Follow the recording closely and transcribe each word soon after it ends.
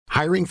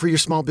Hiring for your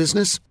small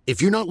business?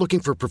 If you're not looking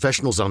for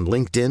professionals on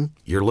LinkedIn,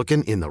 you're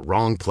looking in the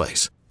wrong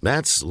place.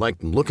 That's like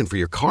looking for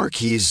your car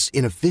keys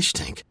in a fish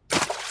tank.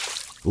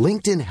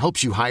 LinkedIn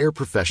helps you hire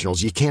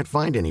professionals you can't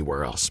find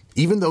anywhere else,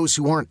 even those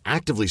who aren't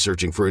actively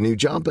searching for a new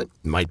job but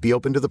might be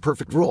open to the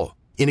perfect role.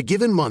 In a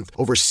given month,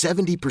 over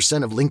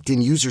 70% of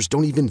LinkedIn users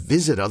don't even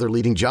visit other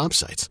leading job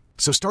sites.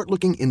 So start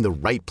looking in the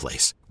right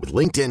place. With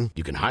LinkedIn,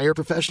 you can hire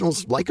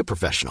professionals like a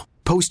professional.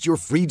 Post your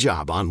free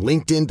job on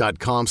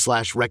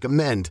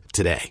linkedin.com/recommend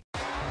today.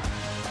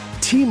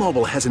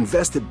 T-Mobile has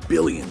invested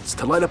billions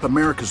to light up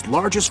America's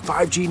largest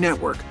 5G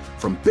network,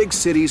 from big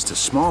cities to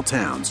small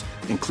towns,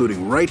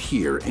 including right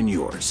here in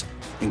yours.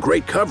 And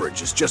great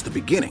coverage is just the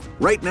beginning.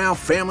 Right now,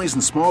 families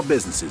and small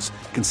businesses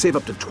can save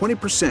up to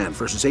 20%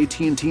 versus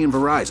AT&T and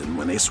Verizon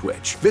when they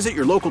switch. Visit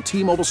your local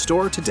T-Mobile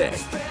store today.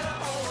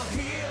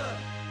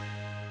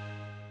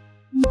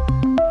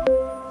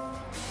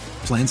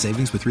 Plan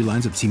savings with 3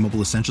 lines of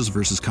T-Mobile Essentials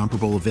versus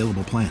comparable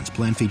available plans.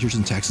 Plan features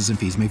and taxes and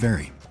fees may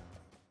vary.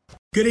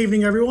 Good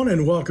evening, everyone,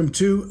 and welcome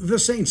to the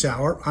Saints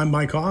Hour. I'm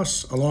Mike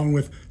Haas, along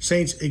with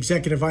Saints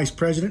Executive Vice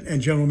President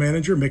and General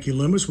Manager Mickey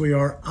Loomis. We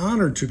are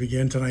honored to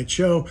begin tonight's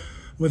show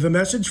with a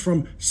message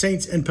from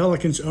Saints and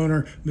Pelicans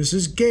owner,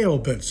 Mrs. Gail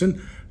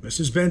Benson.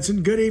 Mrs.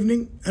 Benson, good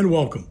evening and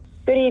welcome.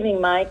 Good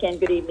evening, Mike, and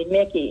good evening,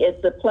 Mickey.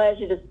 It's a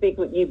pleasure to speak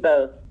with you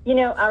both. You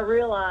know, I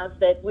realize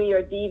that we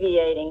are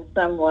deviating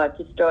somewhat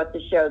to start the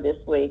show this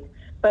week,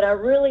 but I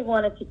really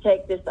wanted to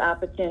take this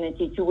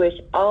opportunity to wish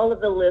all of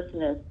the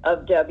listeners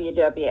of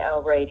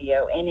WWL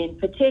Radio, and in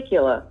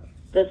particular,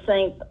 the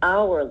Saints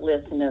Hour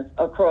listeners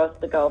across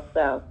the Gulf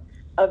South,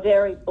 a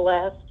very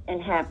blessed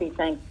and happy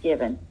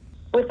Thanksgiving.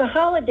 With the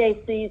holiday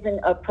season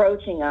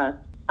approaching us,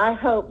 I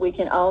hope we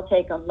can all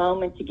take a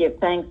moment to give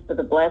thanks for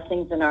the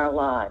blessings in our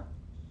lives.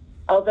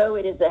 Although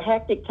it is a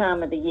hectic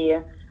time of the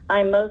year,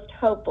 I'm most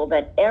hopeful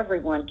that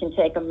everyone can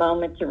take a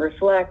moment to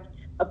reflect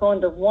upon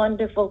the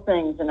wonderful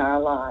things in our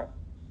lives,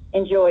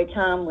 enjoy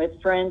time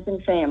with friends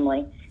and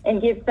family,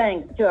 and give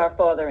thanks to our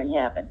Father in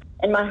heaven.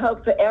 And my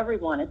hope for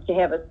everyone is to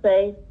have a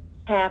safe,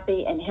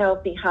 happy, and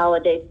healthy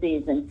holiday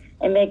season,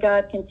 and may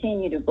God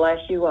continue to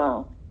bless you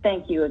all.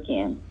 Thank you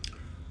again.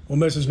 Well,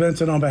 Mrs.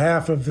 Benson, on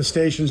behalf of the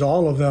stations,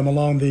 all of them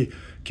along the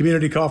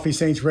Community Coffee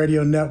Saints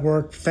Radio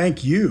Network,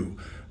 thank you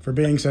for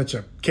being such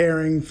a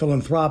caring,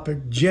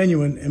 philanthropic,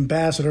 genuine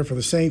ambassador for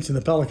the Saints and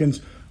the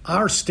Pelicans,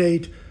 our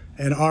state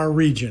and our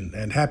region.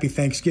 And happy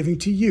Thanksgiving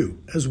to you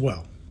as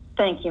well.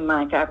 Thank you,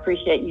 Mike. I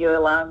appreciate you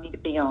allowing me to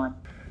be on.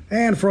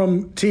 And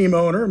from team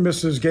owner,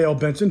 Mrs. Gail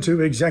Benson,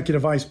 to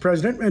Executive Vice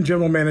President and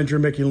General Manager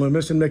Mickey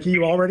Loomis. And Mickey,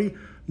 you already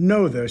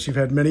know this. You've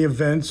had many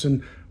events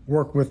and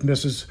worked with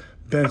Mrs.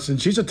 Benson.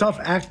 She's a tough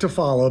act to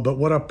follow, but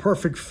what a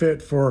perfect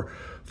fit for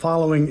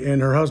following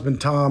in her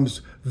husband Tom's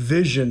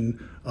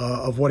vision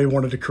of what he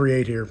wanted to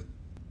create here.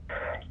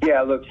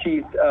 Yeah, look,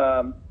 she's,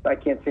 I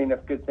can't say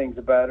enough good things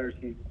about her.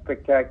 She's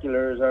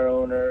spectacular as our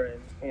owner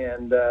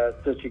and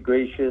such a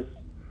gracious,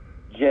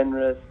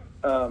 generous,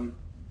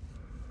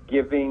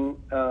 giving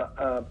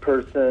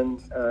person.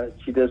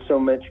 She does so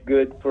much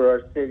good for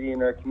our city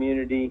and our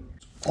community.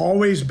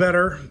 Always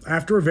better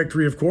after a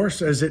victory, of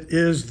course, as it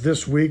is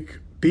this week.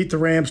 Beat the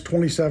Rams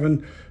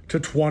 27-20,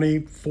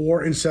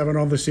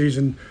 4-7 on the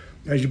season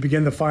as you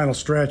begin the final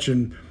stretch.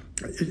 And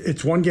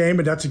it's one game,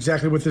 and that's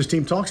exactly what this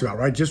team talks about,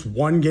 right? Just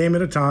one game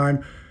at a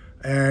time.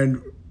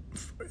 And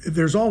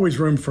there's always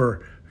room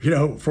for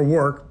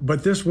work,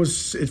 but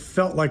it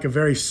felt like a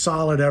very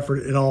solid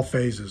effort in all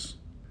phases.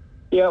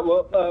 Yeah,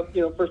 well,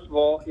 first of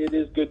all, it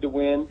is good to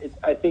win.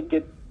 I think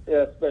it's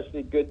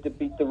especially good to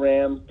beat the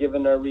Rams,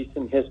 given our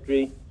recent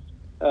history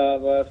the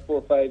last 4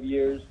 or 5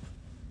 years.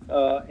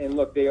 And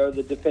look, they are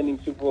the defending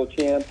Super Bowl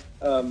champs.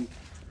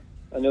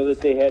 I know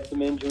that they had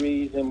some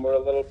injuries and were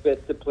a little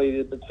bit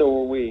depleted, but so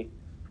were we.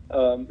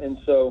 And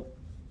so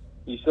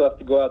you still have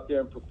to go out there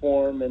and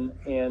perform.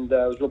 And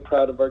I was real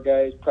proud of our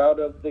guys, proud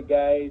of the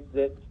guys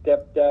that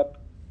stepped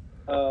up.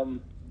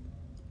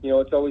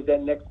 It's always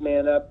that next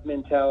man up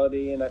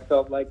mentality, and I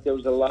felt like there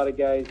was a lot of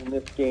guys in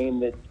this game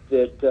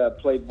that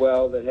played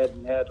well, that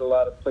hadn't had a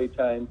lot of play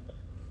time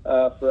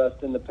for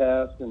us in the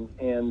past,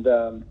 and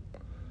a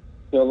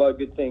lot of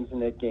good things in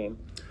that game.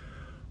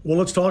 Well,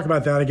 let's talk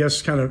about that, I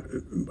guess, kind of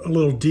a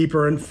little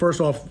deeper. And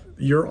first off,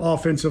 your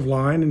offensive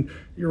line. And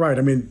you're right.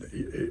 I mean,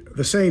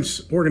 the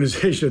Saints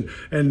organization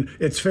and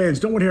its fans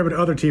don't want to hear about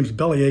other teams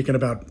belly aching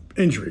about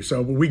injury.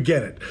 So we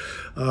get it.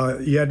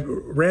 You had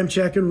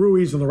Ramczyk and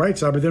Ruiz on the right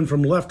side, but then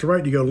from left to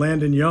right, you go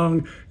Landon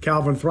Young,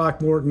 Calvin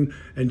Throckmorton,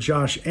 and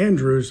Josh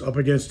Andrews up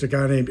against a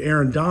guy named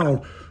Aaron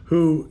Donald,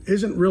 who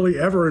isn't really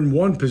ever in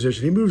one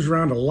position. He moves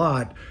around a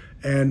lot,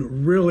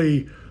 and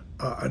really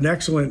an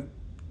excellent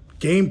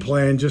game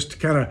plan just to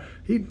kind of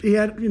he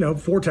had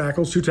 4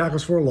 tackles, 2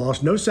 tackles for a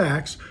loss, no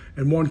sacks,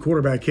 and 1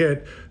 quarterback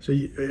hit. So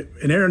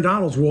in Aaron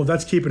Donald's role,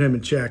 that's keeping him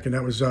in check. And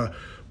that was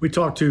we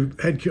talked to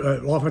head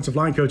offensive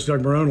line coach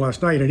Doug Marrone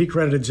last night, and he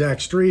credited Zach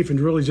Strief and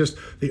really just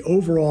the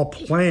overall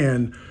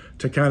plan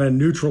to kind of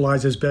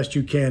neutralize as best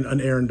you can on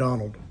Aaron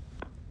Donald.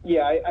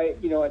 Yeah, I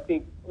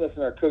think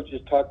listen, our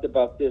coaches talked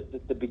about this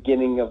at the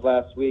beginning of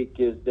last week,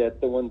 is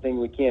that the one thing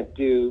we can't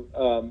do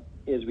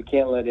is we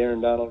can't let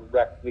Aaron Donald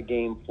wreck the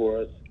game for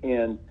us.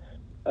 And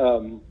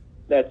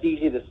that's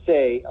easy to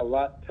say, a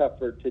lot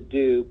tougher to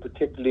do,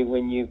 particularly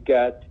when you've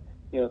got,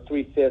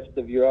 3/5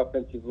 of your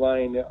offensive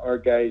line are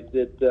guys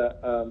that,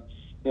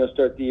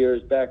 start the year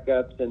as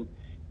backups.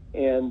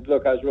 And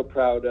look, I was real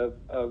proud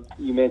of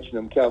you mentioned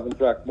them, Calvin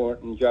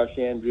Throckmorton, Josh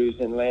Andrews,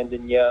 and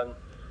Landon Young.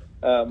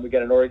 We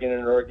got an Oregon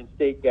and an Oregon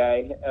State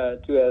guy,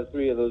 2 out of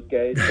 3 of those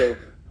guys. So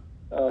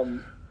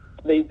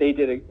they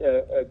did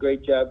a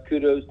great job.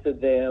 Kudos to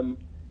them,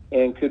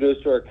 and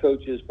kudos to our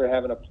coaches for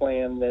having a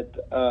plan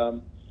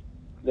that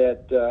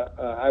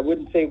I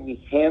wouldn't say we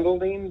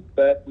handled him,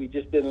 but we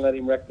just didn't let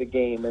him wreck the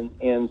game,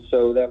 and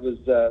so that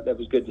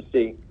was good to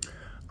see.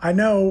 I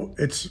know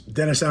it's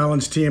Dennis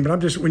Allen's team, but I'm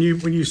just when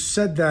you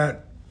said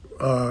that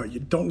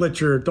don't let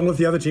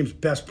the other team's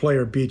best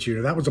player beat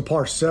you. That was a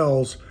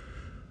Parcells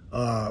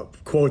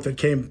quote that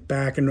came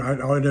back, and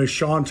I know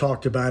Sean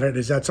talked about it.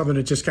 Is that something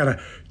that just kind of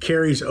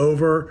carries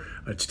over?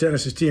 It's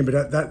Dennis's team,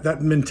 but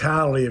that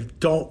mentality of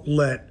don't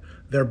let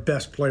their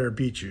best player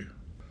beat you.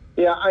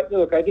 Yeah, I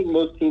think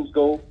most teams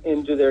go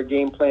into their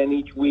game plan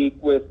each week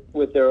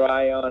with their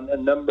eye on a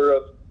number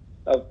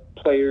of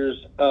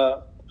players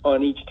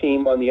on each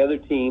team, on the other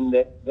team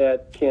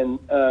that can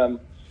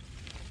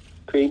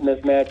create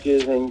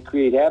mismatches and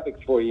create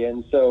havoc for you.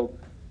 And so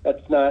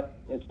it's not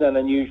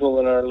unusual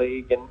in our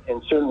league.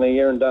 And certainly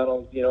Aaron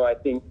Donald, I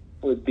think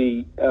would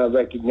be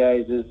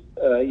recognized as,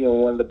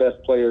 one of the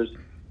best players,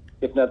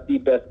 if not the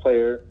best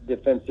player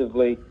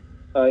defensively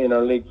in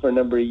our league for a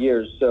number of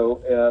years.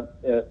 So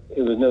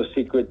it was no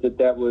secret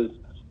that was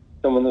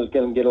someone that was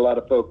going to get a lot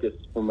of focus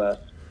from us.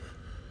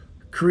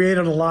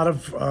 Created a lot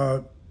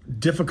of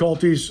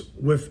difficulties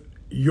with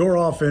your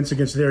offense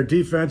against their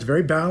defense.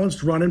 Very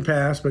balanced run and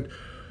pass, but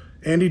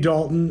Andy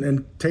Dalton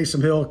and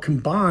Taysom Hill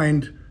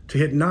combined to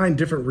hit 9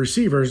 different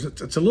receivers.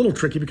 It's a little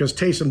tricky because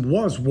Taysom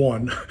was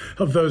one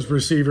of those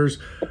receivers.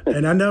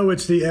 And I know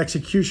it's the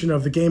execution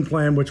of the game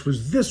plan, which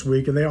was this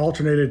week, and they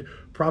alternated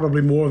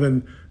probably more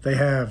than they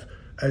have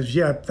as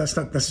yet. That's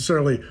not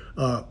necessarily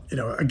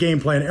a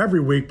game plan every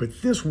week,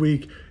 but this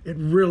week it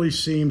really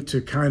seemed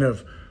to kind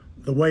of,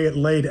 the way it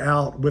laid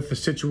out with the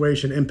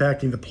situation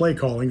impacting the play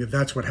calling,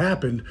 that's what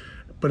happened,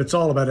 but it's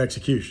all about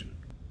execution.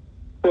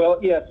 Well,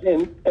 yes,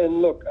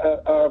 and look,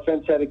 our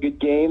offense had a good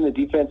game. The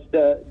defense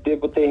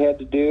did what they had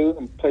to do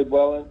and played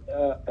well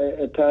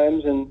at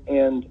times.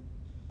 And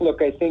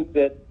look, I think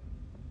that,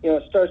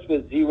 it starts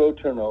with 0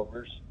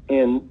 turnovers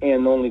and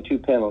only 2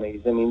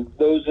 penalties. I mean,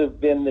 those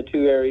have been the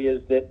 2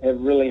 areas that have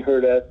really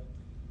hurt us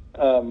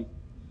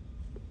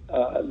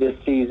this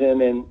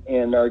season,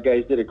 and our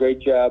guys did a great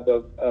job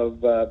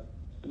of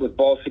with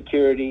ball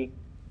security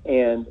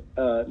and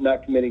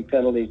not committing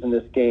penalties in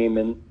this game.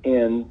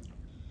 And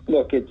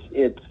look,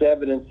 it's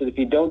evidence that if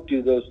you don't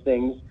do those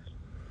things,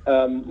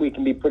 we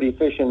can be pretty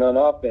efficient on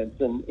offense.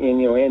 And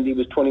Andy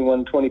was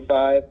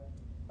 21-25,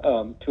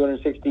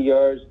 260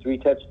 yards, 3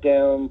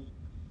 touchdowns,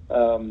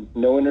 no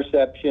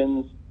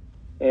interceptions,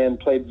 and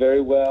played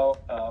very well.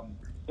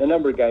 A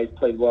number of guys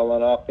played well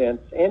on offense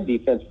and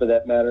defense, for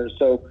that matter.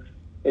 So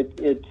it's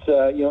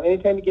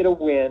anytime you get a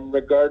win,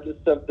 regardless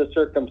of the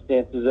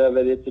circumstances of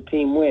it, it's a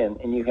team win,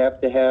 and you have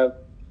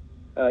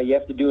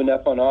to do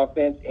enough on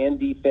offense and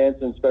defense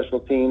and special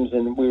teams,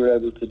 and we were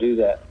able to do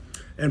that.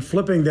 And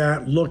flipping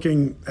that,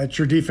 looking at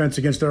your defense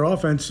against their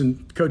offense,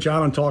 and Coach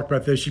Allen talked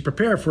about this, you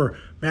prepare for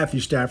Matthew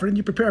Stafford and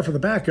you prepare for the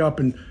backup,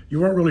 and you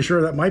weren't really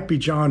sure that might be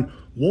John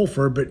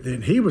Wolford, but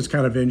then he was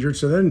kind of injured.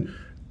 So then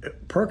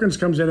Perkins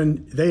comes in,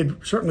 and they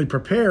had certainly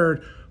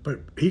prepared, but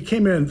he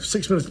came in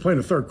 6 minutes to play in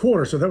the third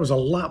quarter, so that was a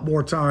lot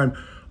more time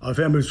of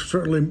him, who's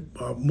certainly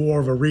more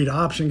of a read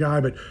option guy.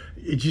 But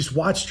you just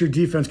watched your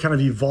defense kind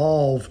of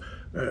evolve,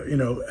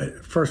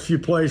 first few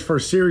plays,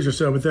 first series or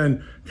so, but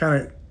then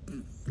kind of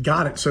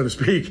got it, so to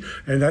speak,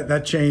 and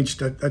that changed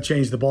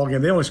the ball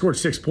game. They only scored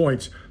 6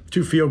 points,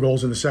 2 field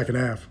goals in the second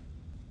half.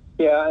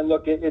 Yeah, and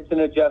look, it's an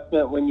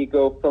adjustment when you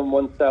go from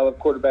one style of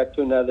quarterback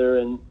to another,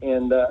 and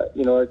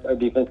our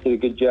defense did a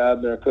good job,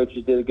 and our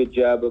coaches did a good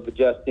job of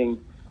adjusting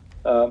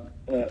and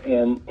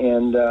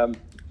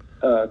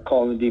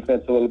calling the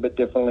defense a little bit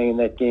differently in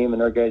that game,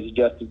 and our guys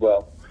adjusted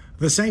well.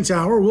 The Saints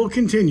Hour will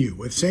continue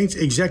with Saints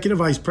Executive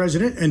Vice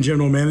President and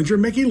General Manager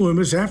Mickey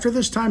Loomis after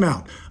this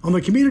timeout on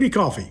the Community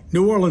Coffee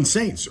New Orleans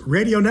Saints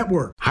Radio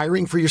Network.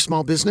 Hiring for your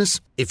small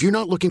business? If you're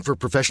not looking for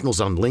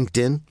professionals on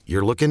LinkedIn,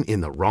 you're looking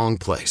in the wrong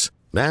place.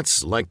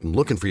 That's like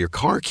looking for your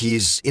car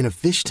keys in a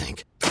fish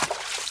tank.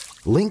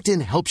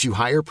 LinkedIn helps you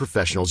hire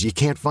professionals you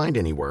can't find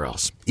anywhere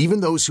else,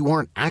 even those who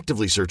aren't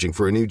actively searching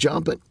for a new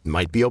job but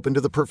might be open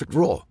to the perfect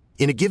role.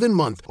 In a given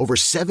month, over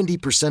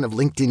 70% of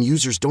LinkedIn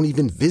users don't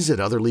even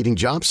visit other leading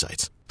job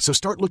sites. So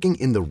start looking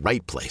in the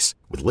right place.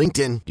 With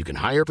LinkedIn, you can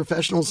hire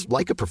professionals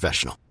like a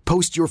professional.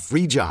 Post your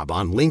free job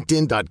on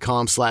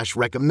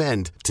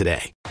linkedin.com/recommend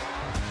today.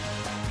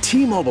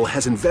 T-Mobile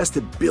has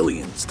invested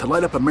billions to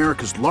light up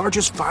America's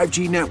largest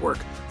 5G network,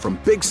 from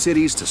big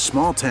cities to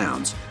small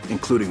towns,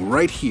 including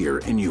right here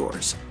in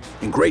yours.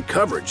 And great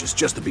coverage is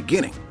just the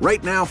beginning.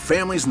 Right now,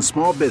 families and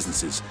small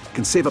businesses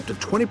can save up to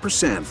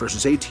 20%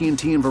 versus AT&T and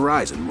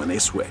Verizon when they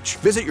switch.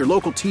 Visit your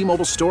local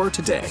T-Mobile store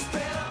today.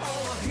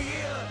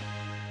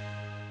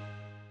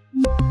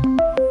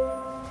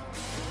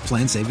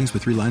 Plan savings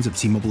with 3 lines of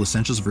T-Mobile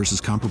Essentials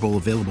versus comparable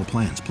available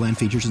plans. Plan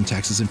features and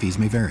taxes and fees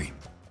may vary.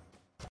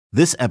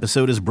 This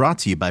episode is brought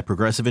to you by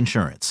Progressive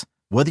Insurance.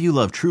 Whether you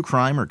love true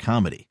crime or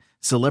comedy,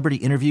 celebrity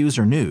interviews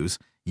or news,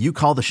 you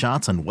call the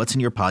shots on what's in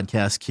your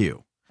podcast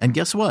queue. And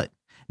guess what?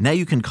 Now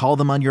you can call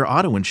them on your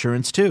auto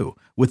insurance too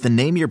with the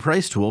Name Your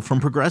Price tool from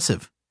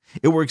Progressive.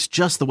 It works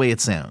just the way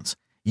it sounds.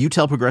 You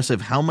tell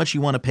Progressive how much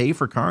you want to pay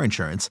for car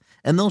insurance,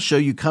 and they'll show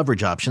you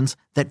coverage options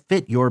that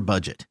fit your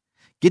budget.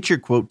 Get your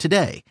quote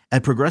today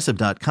at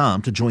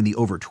Progressive.com to join the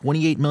over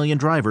 28 million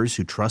drivers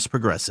who trust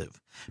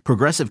Progressive.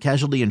 Progressive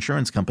Casualty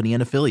Insurance Company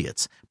and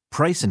Affiliates.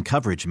 Price and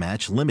coverage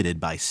match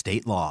limited by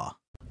state law.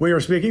 We are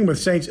speaking with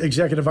Saints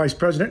Executive Vice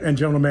President and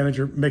General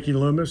Manager Mickey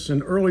Loomis.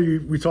 And earlier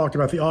we talked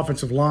about the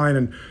offensive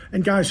line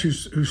and guys who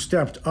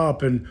stepped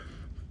up. And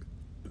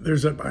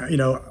there's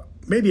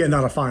maybe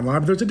not a fine line,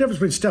 but there's a difference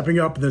between stepping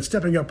up and then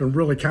stepping up and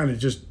really kind of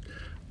just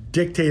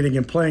dictating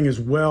and playing as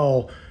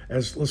well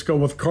as, let's go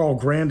with Carl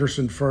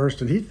Granderson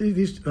first. And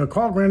he's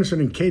Carl Granderson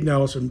and Caden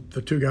Ellis, and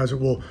the two guys that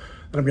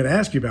I'm going to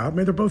ask you about. I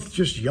mean, they're both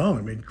just young.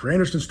 I mean,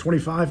 Granderson's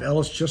 25,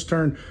 Ellis just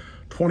turned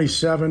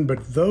 27,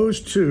 but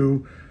those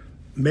two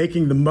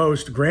making the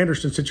most.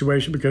 Granderson's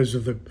situation because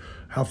of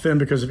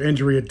because of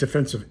injury at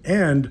defensive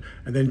end,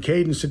 and then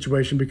Caden's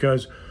situation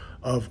because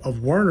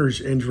of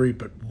Werner's injury.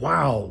 But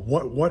wow,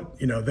 what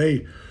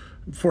they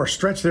for a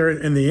stretch there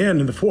in the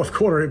end in the fourth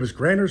quarter, it was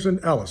Granderson,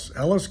 Ellis,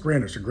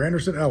 Granderson,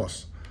 Granderson,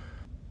 Ellis.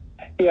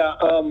 Yeah,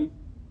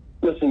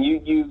 listen,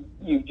 you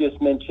just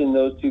mentioned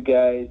those two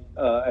guys.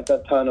 I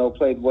thought Tano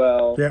played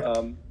well.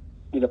 Yeah.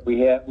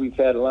 We've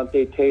had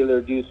Alante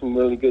Taylor do some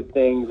really good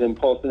things, and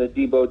Paulson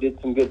Adebo did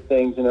some good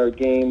things in our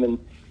game, and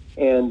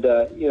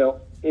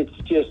it's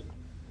just,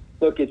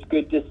 look, it's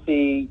good to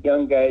see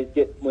young guys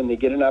when they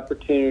get an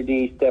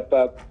opportunity, step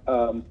up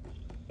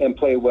and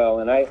play well.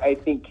 And I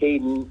think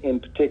Caden in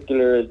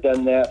particular has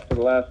done that for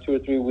the last 2 or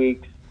 3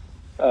 weeks.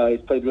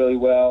 He's played really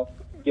well,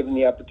 given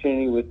the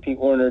opportunity with Pete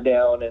Werner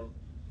down,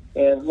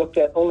 and look,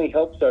 that only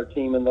helps our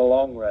team in the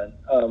long run.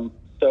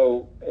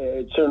 So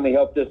it certainly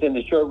helped us in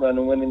the short run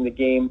in winning the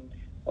game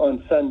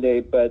on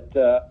Sunday. But,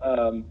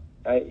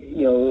 as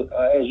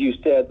you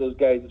said, those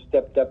guys have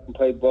stepped up and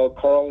played well.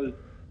 Carl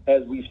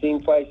as we've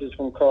seen flashes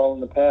from Carl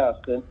in the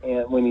past, and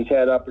when he's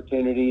had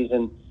opportunities,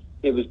 and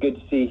it was good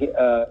to see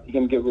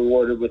him get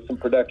rewarded with some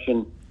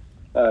production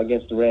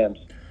against the Rams.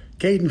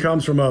 Caden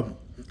comes from a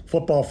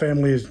football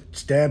family. His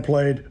dad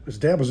played. His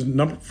dad was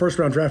a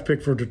first-round draft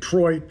pick for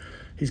Detroit.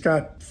 He's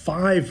got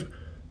 5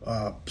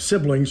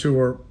 siblings who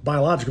are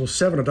biological,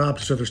 7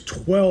 adopted, so there's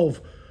 12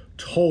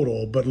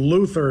 total. But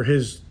Luther,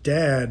 his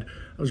dad,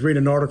 I was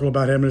reading an article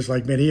about him, and it's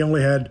like, man,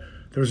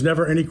 there was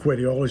never any quit.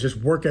 He always just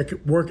work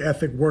ethic.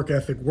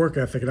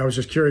 And I was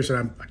just curious,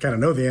 and I kind of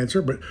know the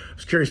answer, but I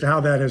was curious to how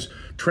that has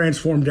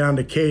transformed down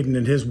to Caden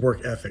and his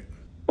work ethic.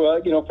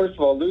 Well, first of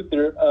all,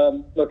 Luther,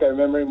 look, I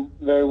remember him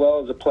very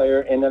well as a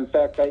player, and in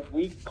fact,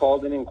 we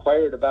called and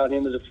inquired about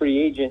him as a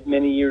free agent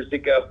many years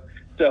ago.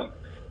 So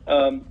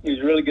he was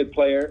a really good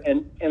player.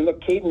 And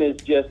look, Caden is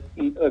just,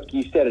 look,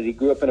 you said it, he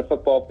grew up in a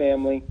football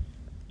family,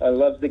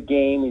 loves the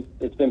game.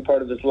 It's been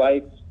part of his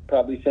life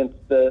probably since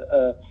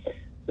the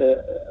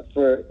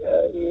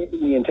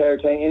entire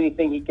time,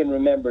 anything he can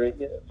remember.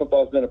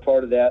 Football's been a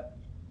part of that.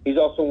 He's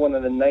also one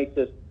of the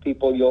nicest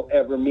people you'll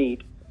ever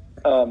meet,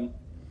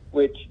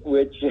 which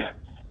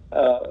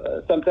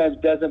sometimes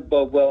doesn't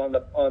bode well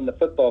on the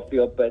football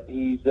field. But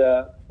he's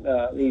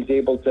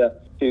able to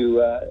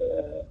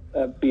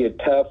be a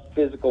tough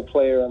physical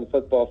player on the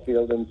football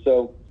field, and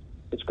so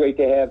it's great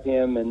to have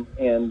him. And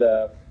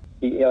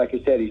he, like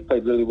I said, he's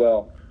played really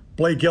well.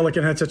 Blake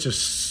Gillikin had such a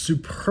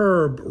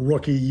superb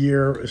rookie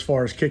year as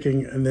far as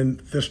kicking, and then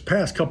this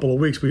past couple of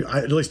weeks,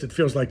 at least it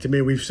feels like to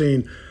me, we've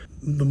seen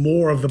the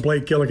more of the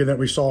Blake Gillikin that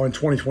we saw in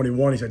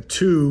 2021. He's had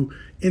 2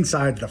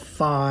 inside the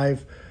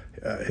 5.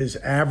 His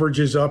average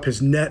is up.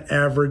 His net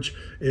average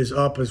is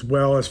up as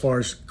well as far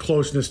as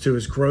closeness to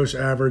his gross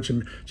average.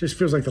 And it just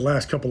feels like the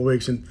last couple of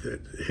weeks and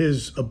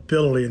his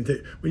ability. And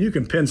when you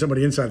can pin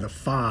somebody inside the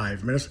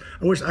 5, I mean,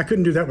 I wish I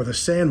couldn't do that with a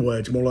sand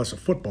wedge, more or less, a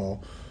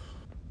football.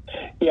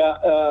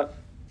 Yeah,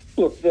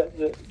 look,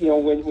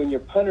 when your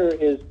punter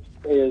is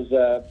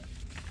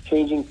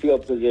changing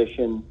field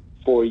position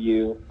for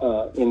you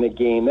in the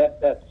game,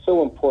 that's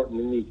so important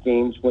in these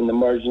games when the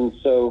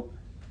margin's so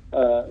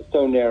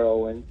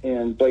narrow.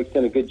 And Blake's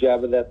done a good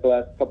job of that the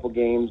last couple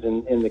games,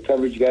 and the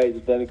coverage guys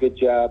have done a good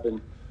job,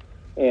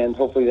 and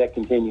hopefully that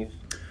continues.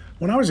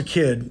 When I was a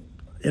kid,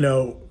 I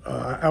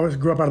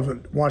grew up out of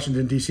the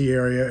Washington, D.C.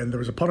 area, and there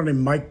was a punter named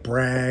Mike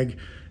Bragg.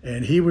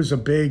 And he was a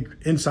big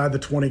inside the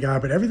 20 guy,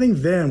 but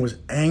everything then was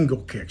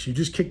angle kicks. You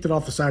just kicked it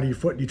off the side of your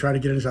foot and you try to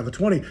get inside the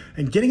 20.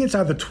 And getting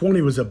inside the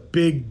 20 was a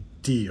big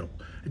deal.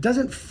 It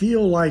doesn't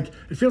feel like,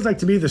 it feels like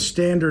to me the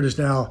standard is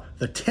now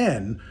the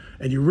 10,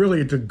 and you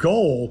really, the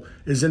goal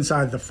is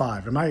inside the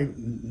 5. Am I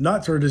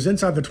nuts, or does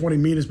inside the 20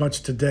 mean as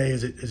much today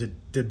as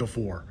it did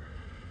before?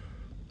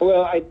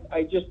 Well,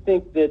 I just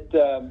think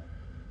that,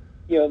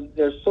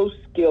 they're so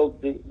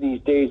skilled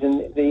these days,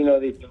 and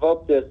they've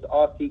developed this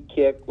Aussie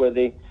kick where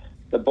the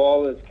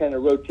ball is kind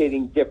of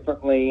rotating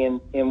differently,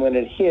 and when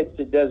it hits,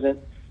 it doesn't,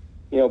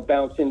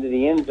 bounce into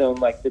the end zone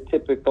like the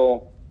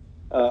typical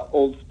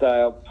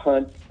old-style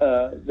punt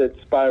that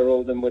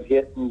spiraled and would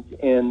hit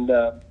and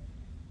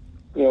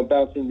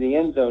bounce into the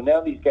end zone.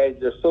 Now these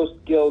guys are so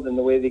skilled in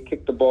the way they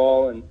kick the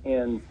ball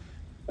and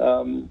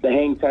the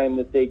hang time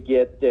that they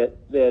get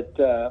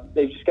that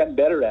they've just gotten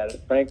better at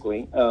it,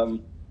 frankly.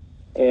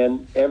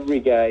 And every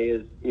guy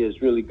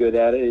is really good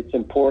at it. It's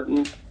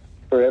important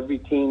for every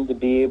team to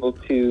be able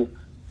to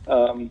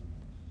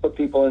put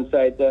the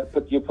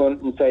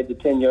opponent inside the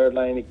 10-yard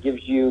line. It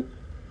gives you,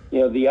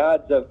 the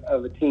odds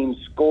of a team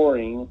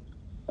scoring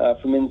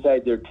from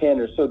inside their 10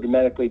 are so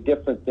dramatically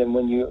different than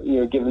when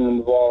you're giving them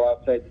the ball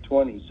outside the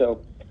 20.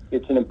 So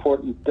it's an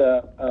important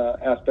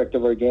aspect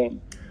of our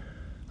game.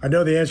 I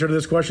know the answer to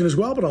this question as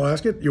well, but I'll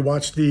ask it. You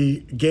watched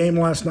the game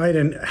last night,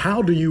 and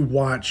how do you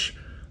watch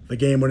the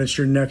game when it's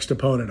your next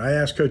opponent? I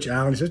asked Coach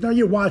Allen. He says, no,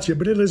 you watch it,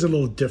 but it is a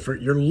little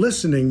different. You're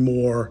listening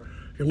more.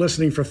 You're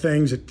listening for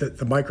things that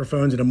the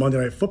microphones in a Monday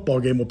Night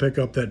Football game will pick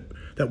up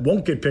that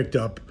won't get picked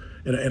up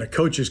in a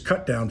coach's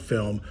cut-down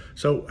film.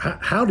 So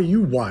how do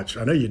you watch?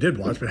 I know you did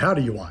watch, but how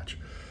do you watch?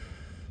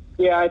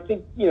 Yeah, I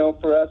think,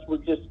 for us, we're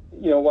just,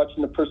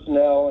 watching the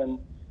personnel and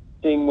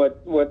seeing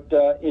what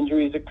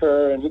injuries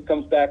occur and who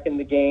comes back in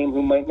the game,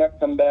 who might not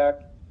come back.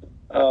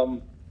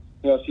 So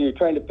you're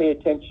trying to pay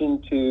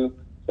attention to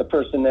the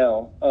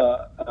personnel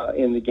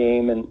in the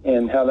game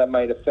and how that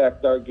might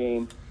affect our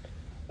game,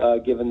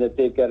 given that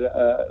they've got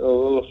a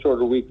little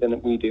shorter week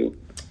than we do.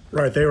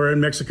 Right. They were in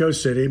Mexico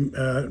City.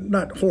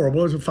 Not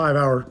horrible. It was a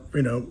 5-hour,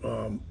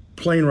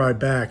 plane ride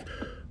back.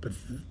 But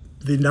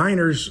the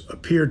Niners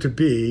appeared to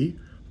be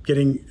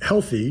getting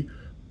healthy.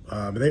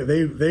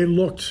 They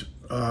looked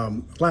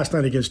last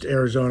night against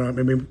Arizona. I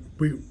mean,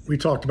 we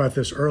talked about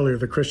this earlier.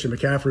 The Christian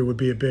McCaffrey would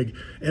be a big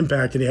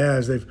impact, and he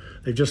has. They've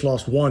just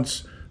lost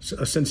once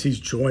since he's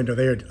joined. Are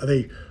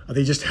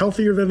they just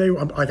healthier than they?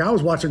 Like, I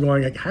was watching,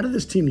 going, like, how did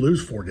this team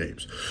lose 4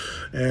 games?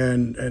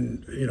 And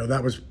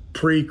that was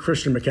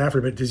pre-Christian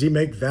McCaffrey. But does he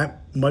make that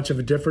much of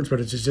a difference?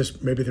 But it's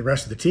just maybe the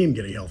rest of the team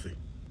getting healthy.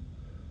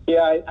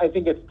 Yeah, I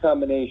think it's a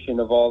combination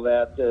of all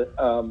that.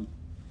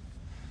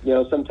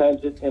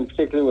 Sometimes, and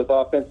particularly with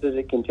offenses,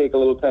 it can take a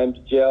little time to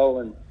gel,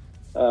 and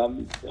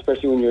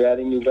especially when you're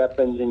adding new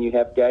weapons and you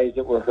have guys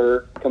that were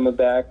hurt coming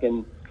back,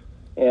 and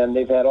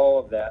they've had all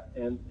of that.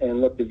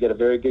 And look, they've got a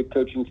very good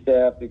coaching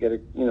staff. They've got a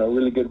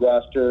really good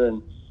roster,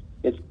 and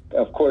it's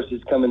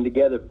coming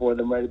together for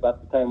them right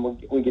about the time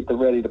we get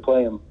ready to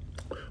play them.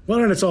 Well,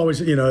 and it's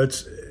always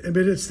it's the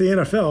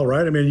NFL,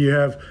 right? I mean, you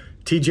have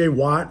T.J.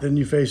 Watt, then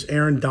you face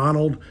Aaron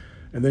Donald,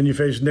 and then you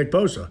face Nick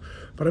Bosa.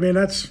 But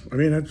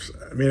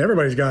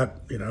everybody's got,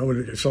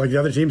 it's like the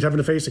other team's having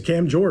to face a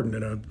Cam Jordan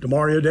and a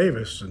DeMario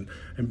Davis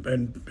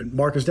and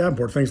Marcus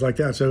Davenport, things like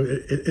that. So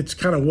it's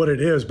kind of what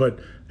it is, but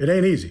it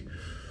ain't easy.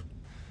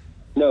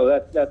 No,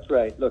 that's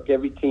right. Look,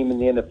 every team in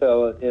the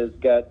NFL has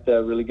got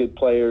really good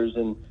players,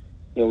 and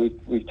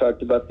we've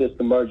talked about this.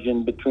 The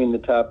margin between the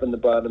top and the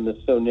bottom is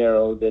so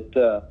narrow that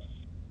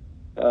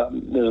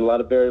there's a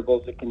lot of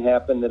variables that can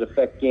happen that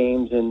affect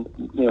games, and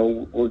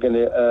we're going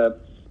to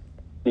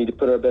need to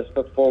put our best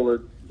foot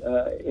forward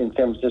in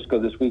San Francisco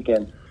this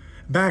weekend.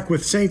 Back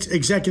with Saints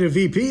Executive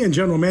VP and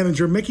General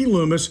Manager Mickey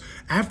Loomis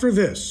after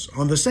this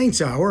on the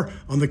Saints Hour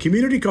on the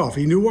Community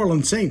Coffee New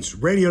Orleans Saints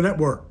Radio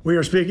Network. We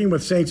are speaking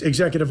with Saints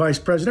Executive Vice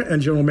President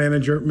and General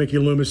Manager Mickey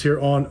Loomis here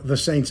on the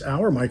Saints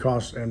Hour. Mike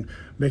Hoss and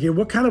Mickey,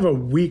 what kind of a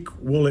week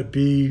will it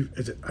be?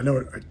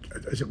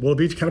 Will it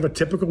be kind of a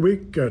typical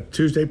week?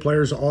 Tuesday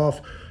players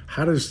off.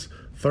 How does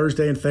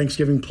Thursday and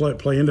Thanksgiving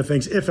play into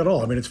things, if at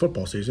all? I mean, it's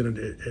football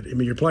season.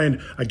 You're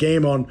playing a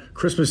game on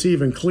Christmas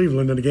Eve in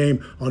Cleveland and a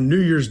game on New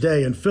Year's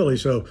Day in Philly.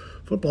 So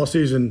football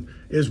season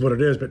is what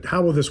it is. But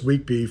how will this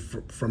week be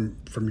from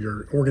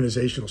your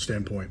organizational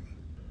standpoint?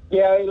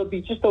 Yeah, it'll be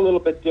just a little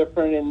bit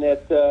different in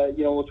that,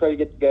 we'll try to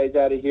get the guys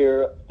out of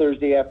here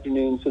Thursday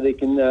afternoon so they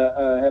can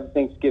have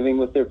Thanksgiving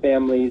with their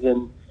families.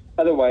 And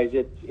otherwise,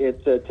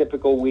 it's a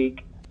typical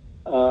week.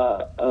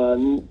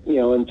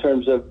 In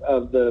terms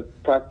of the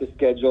practice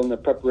schedule and the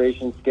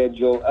preparation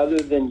schedule, other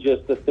than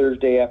just the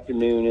Thursday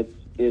afternoon,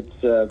 it's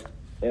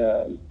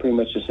pretty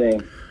much the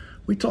same.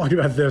 We talked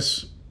about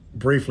this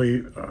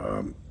briefly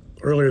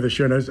earlier this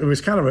year, and it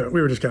was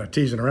we were just kind of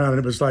teasing around, and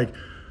it was like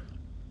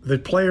the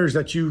players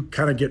that you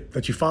kind of get,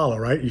 that you follow,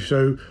 right?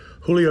 So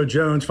Julio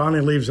Jones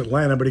finally leaves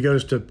Atlanta, but he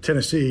goes to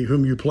Tennessee,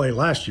 whom you played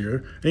last year,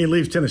 and he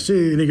leaves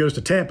Tennessee and he goes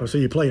to Tampa, so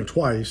you play him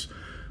twice.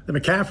 Then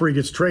McCaffrey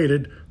gets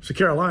traded to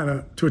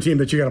Carolina to a team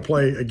that you got to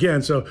play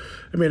again. So,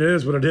 I mean, it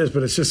is what it is,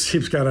 but it just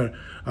seems kind of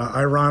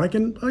ironic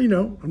and,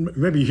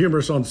 maybe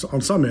humorous on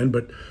some end,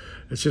 but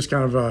it's just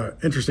kind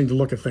of interesting to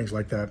look at things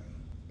like that.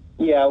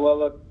 Yeah, well,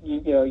 look,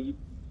 you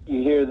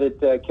hear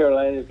that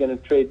Carolina is going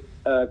to trade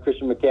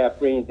Christian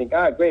McCaffrey and think,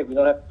 great, we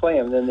don't have to play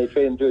him. And then they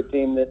trade him to a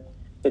team that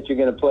you're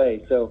going to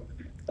play. So,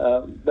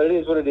 but it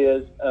is what it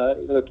is.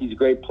 Look, he's a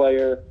great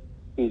player.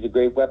 He's a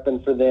great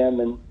weapon for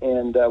them.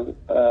 And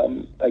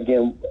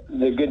again,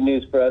 the good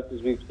news for us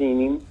is we've seen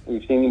him.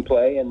 We've seen him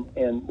play,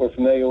 and we're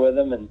familiar with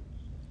him. And,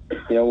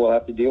 we'll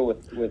have to deal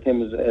with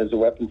him as a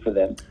weapon for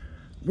them.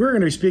 We're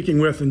going to be speaking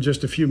with, in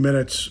just a few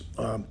minutes,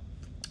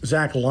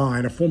 Zach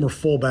Line, a former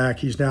fullback.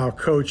 He's now a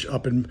coach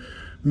up in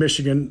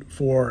Michigan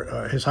for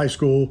his high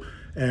school.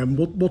 And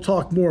we'll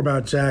talk more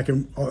about Zach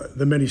and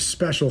the many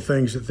special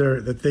things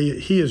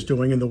he is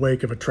doing in the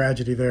wake of a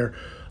tragedy there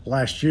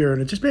last year.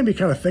 And it just made me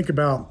kind of think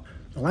about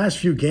the last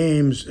few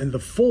games and the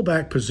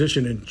fullback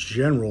position in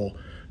general.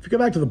 If you go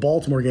back to the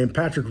Baltimore game,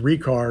 Patrick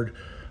Ricard,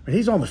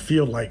 he's on the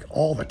field like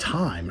all the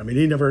time. I mean,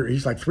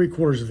 he's like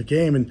 3/4 of the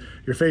game, and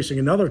you're facing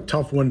another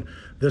tough one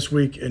this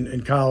week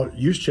in Kyle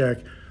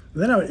Juszczyk.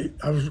 And then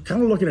I was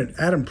kind of looking at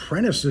Adam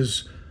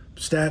Prentice's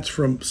stats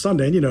from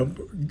Sunday.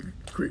 And,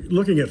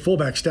 looking at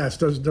fullback stats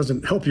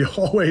doesn't help you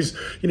always.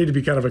 You need to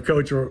be kind of a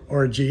coach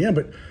or a GM.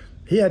 But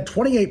he had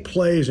 28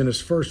 plays in his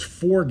first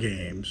 4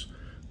 games,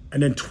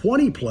 and then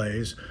 20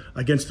 plays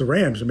against the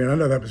Rams. I mean, I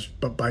know that was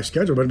by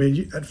schedule, but I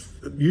mean,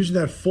 using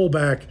that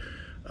fullback,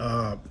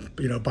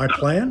 by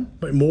plan,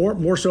 but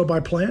more so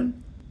by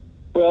plan.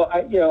 Well,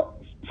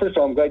 first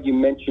of all, I'm glad you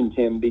mentioned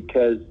him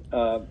because,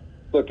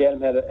 look,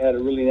 Adam had a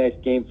really nice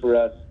game for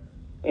us,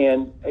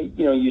 and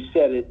you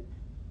said it.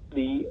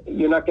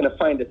 You're not going to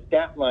find a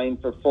stat line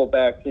for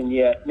fullbacks, and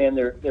yet, man,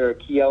 they're a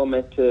key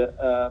element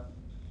to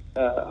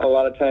a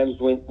lot of times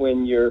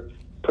when you're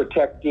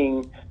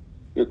protecting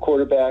your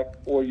quarterback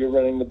or you're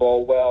running the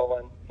ball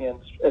well, and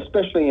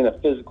especially in a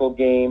physical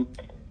game,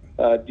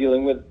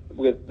 dealing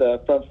with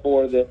the front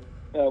four that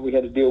we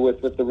had to deal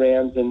with the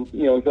Rams, and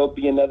he'll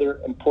be another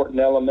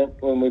important element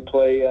when we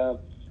play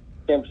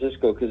San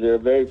Francisco because they're a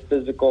very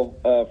physical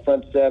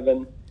front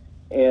seven,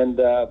 and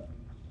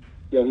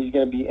he's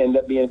going to end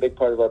up being a big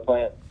part of our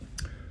plan.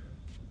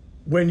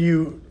 We're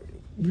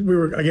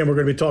going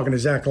to be talking to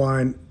Zach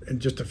Line in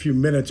just a few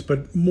minutes,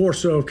 but more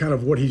so kind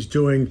of what he's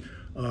doing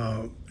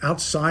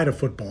outside of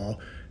football.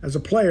 As a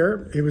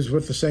player, he was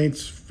with the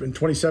Saints in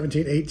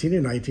 2017, 18,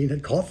 and 19,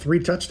 had caught 3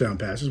 touchdown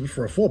passes, which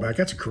for a fullback,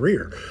 that's a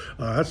career.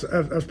 That's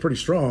pretty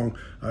strong.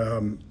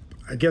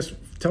 I guess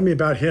tell me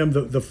about him,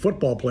 the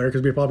football player,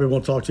 because we probably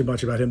won't talk too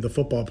much about him, the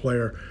football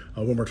player,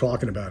 when we're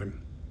talking about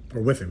him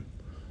or with him.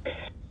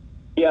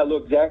 Yeah,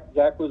 look,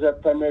 Zach was our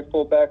primary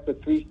fullback for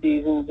 3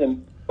 seasons,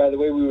 and by the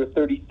way, we were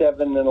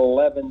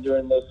 37-11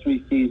 during those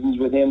 3 seasons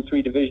with him,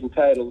 3 division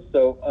titles.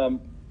 So,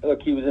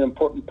 look, he was an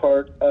important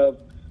part of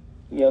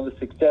the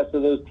success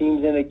of those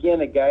teams, and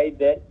again, a guy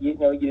that you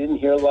didn't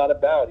hear a lot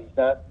about. He's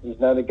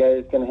not a guy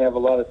that's going to have a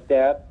lot of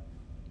stats,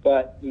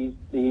 but he's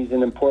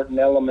an important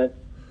element,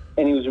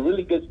 and he was a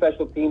really good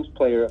special teams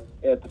player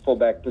at the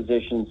fullback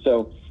position.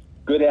 So,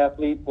 good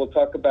athlete. We'll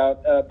talk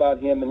about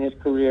him and his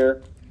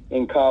career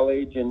in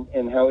college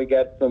and how he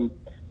got from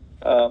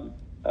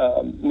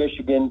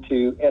Michigan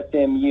to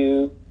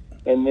SMU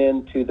and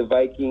then to the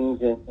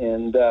Vikings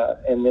and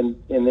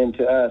then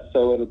to us.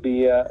 So it'll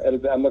be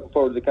I'm looking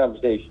forward to the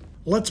conversation.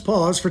 Let's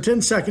pause for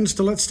 10 seconds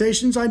to let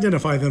stations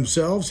identify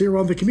themselves here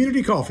on the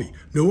Community Coffee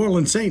New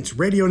Orleans Saints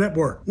Radio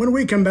Network. When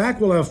we come back,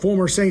 we'll have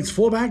former Saints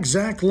fullback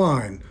Zach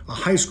Line, a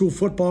high school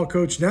football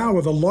coach now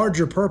with a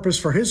larger purpose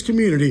for his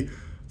community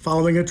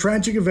following a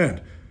tragic event.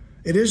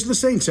 It is the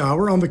Saints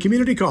Hour on the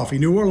Community Coffee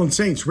New Orleans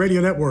Saints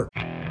Radio Network.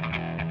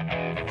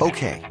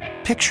 Okay,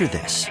 picture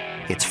this.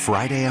 It's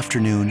Friday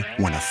afternoon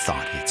when a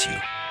thought hits you.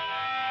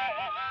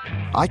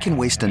 I can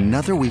waste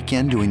another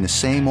weekend doing the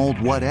same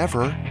old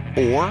whatever,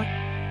 or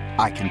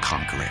I can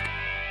conquer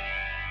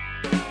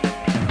it.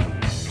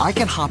 I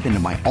can hop into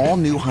my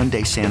all-new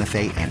Hyundai Santa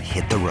Fe and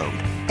hit the road.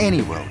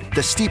 Any road.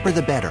 The steeper,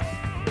 the better.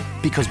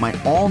 Because my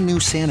all-new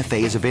Santa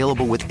Fe is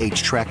available with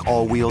H-Track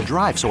all-wheel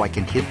drive, so I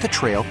can hit the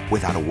trail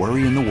without a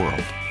worry in the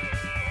world.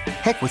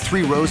 Heck, with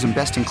 3 rows and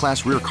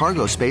best-in-class rear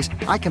cargo space,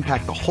 I can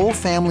pack the whole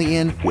family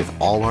in with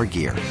all our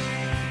gear.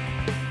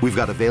 We've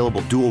got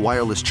available dual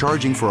wireless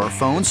charging for our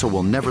phones, so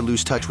we'll never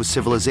lose touch with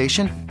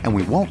civilization, and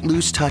we won't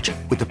lose touch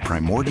with the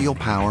primordial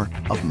power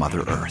of Mother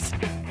Earth.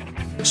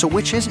 So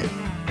which is it?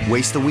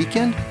 Waste the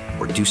weekend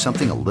or do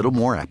something a little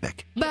more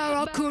epic?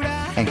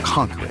 And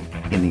conquer it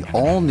in the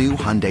all-new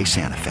Hyundai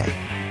Santa Fe.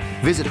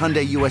 Visit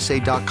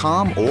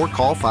HyundaiUSA.com or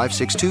call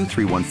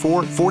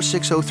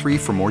 562-314-4603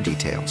 for more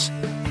details.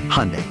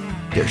 Hyundai,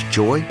 there's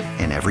joy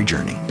in every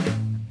journey.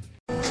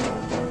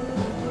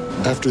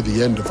 After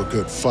the end of a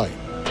good fight,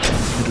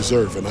 you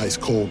deserve an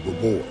ice-cold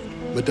reward.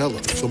 Modelo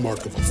is the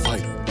mark of a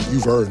fighter.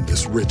 You've earned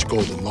this rich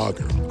golden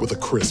lager with a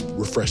crisp,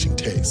 refreshing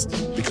taste.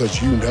 Because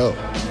you know,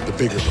 the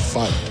bigger the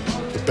fight,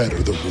 the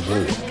better the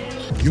reward.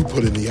 You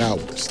put in the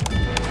hours,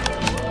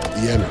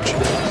 the energy,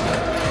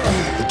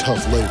 the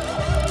tough labor.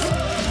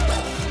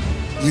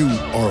 You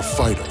are a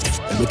fighter,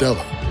 and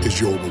Modelo is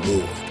your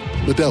reward.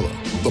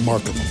 Modelo, the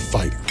mark of a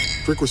fighter.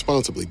 Drink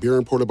responsibly. Beer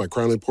imported by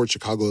Crown Imports,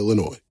 Chicago,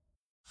 Illinois.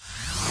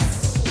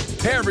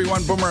 Hey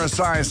everyone, Boomer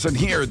Esiason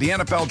here. The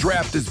NFL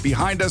Draft is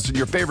behind us and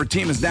your favorite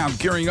team is now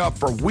gearing up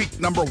for week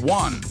number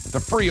 1. The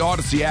free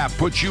Odyssey app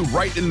puts you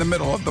right in the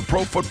middle of the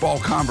pro football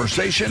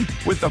conversation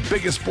with the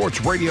biggest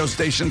sports radio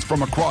stations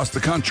from across the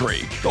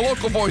country. The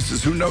local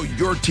voices who know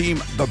your team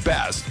the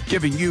best,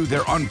 giving you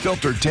their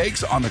unfiltered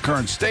takes on the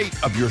current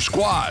state of your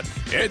squad.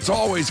 It's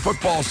always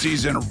football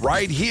season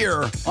right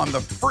here on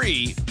the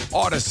free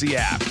Odyssey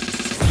app.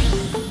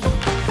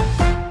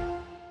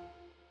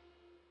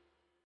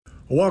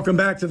 Welcome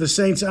back to the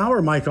Saints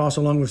Hour. Mike Oss,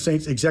 along with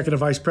Saints Executive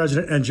Vice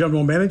President and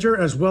General Manager,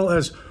 as well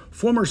as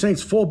former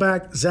Saints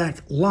fullback Zach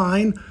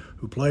Line,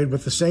 who played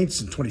with the Saints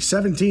in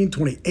 2017,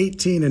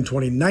 2018, and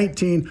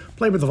 2019.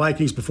 Played with the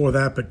Vikings before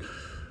that, but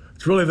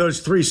it's really those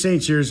 3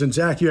 Saints years. And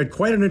Zach, you had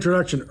quite an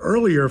introduction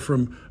earlier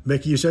from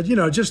Mickey. You said,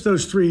 just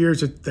those 3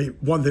 years that they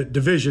won the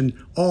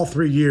division, all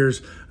 3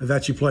 years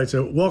that you played.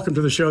 So welcome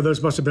to the show.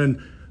 Those must have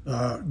been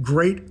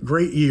great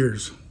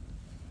years.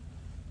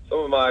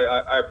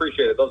 I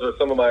appreciate it. Those are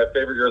some of my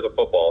favorite years of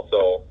football.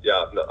 So,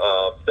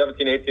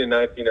 17, 18, and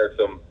 19 are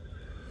some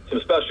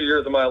special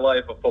years of my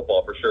life of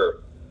football for sure.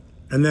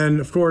 And then,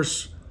 of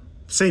course,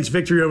 Saints'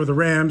 victory over the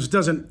Rams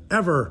doesn't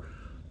ever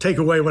take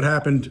away what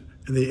happened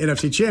in the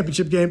NFC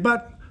Championship game,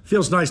 but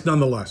feels nice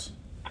nonetheless.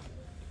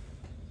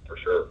 For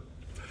sure.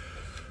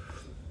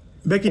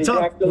 Mickey, hey,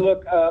 Zach,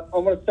 look, I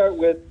want to start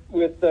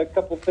with a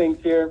couple things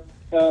here.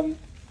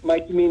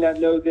 Mike, you may not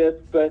know this,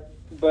 but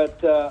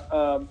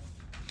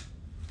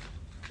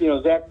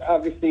Zach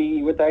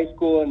obviously went to high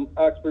school in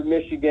Oxford,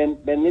 Michigan,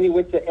 and then he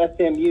went to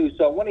SMU.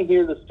 So I want to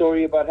hear the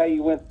story about how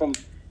you went from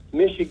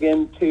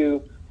Michigan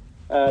to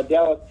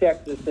Dallas,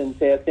 Texas, and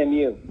to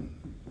SMU.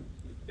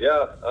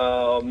 Yeah.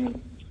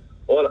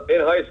 Well,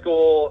 in high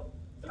school,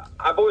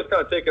 I've always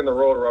kind of taken the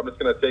road where I'm just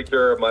going to take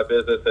care of my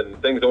business,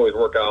 and things always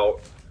work out.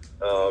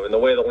 And the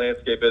way the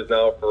landscape is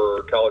now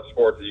for college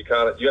sports, you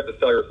have to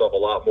sell yourself a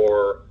lot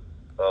more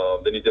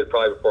than you did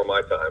probably before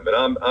my time.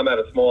 And I'm at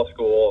a small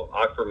school,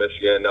 Oxford,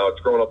 Michigan. Now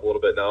it's grown up a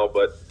little bit now,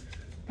 but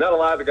not a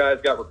lot of the guys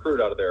got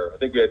recruited out of there. I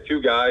think we had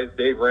 2 guys.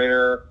 Dave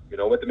Rayner,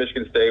 went to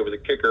Michigan State, was a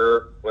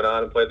kicker, went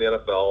on and played in the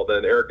NFL.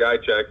 Then Eric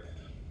Guychek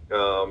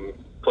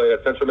played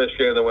at Central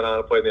Michigan, then went on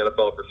and played in the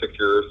NFL for 6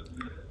 years.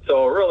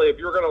 So really, if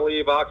you were going to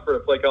leave Oxford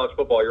and play college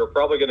football, you were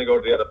probably going to go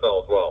to the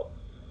NFL as well.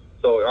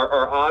 So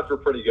our odds were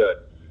pretty good.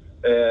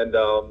 And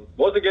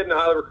wasn't getting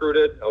highly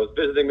recruited. I was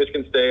visiting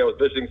Michigan State. I was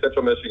visiting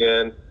Central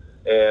Michigan,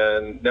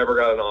 and never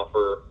got an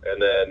offer.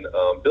 And then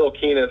Bill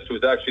Keenest,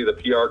 who's actually the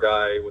PR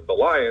guy with the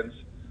Lions,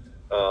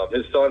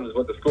 his son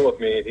went to school with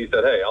me, and he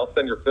said, hey, I'll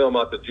send your film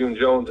out to June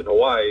Jones in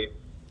Hawaii,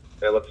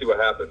 and let's see what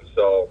happens.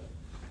 So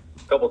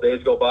a couple of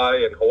days go by,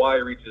 and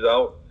Hawaii reaches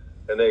out,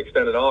 and they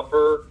extend an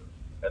offer.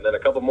 And then a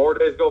couple more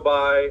days go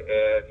by,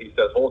 and he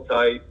says, hold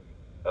tight.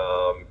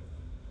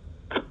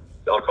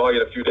 I'll call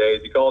you in a few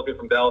days. He calls me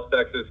from Dallas,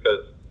 Texas,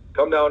 because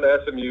come down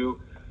to SMU,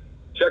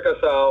 check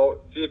us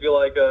out, see if you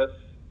like us.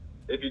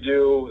 If you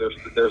do,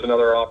 there's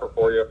another offer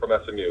for you from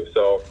SMU.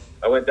 So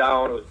I went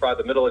down. It was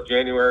probably the middle of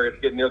January. It's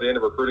getting near the end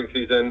of recruiting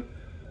season.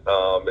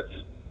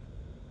 It's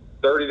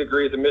 30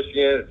 degrees in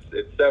Michigan.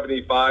 It's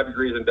 75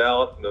 degrees in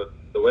Dallas. And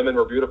the women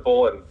were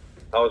beautiful, and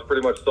I was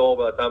pretty much sold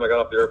by the time I got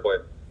off the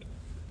airplane.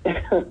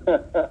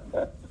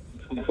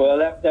 Well,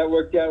 that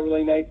worked out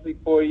really nicely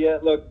for you.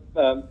 Look,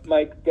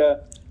 Mike,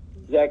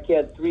 Zach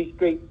had 3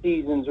 straight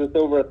seasons with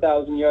over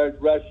 1,000 yards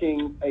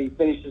rushing. He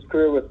finished his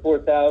career with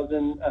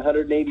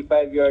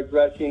 4,185 yards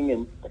rushing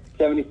and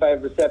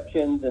 75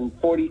 receptions and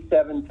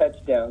 47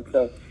 touchdowns.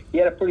 So he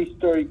had a pretty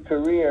storied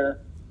career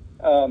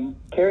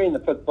carrying the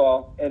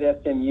football at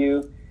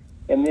SMU.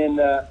 And then,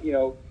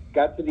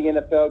 got to the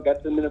NFL, got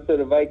to the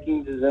Minnesota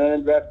Vikings as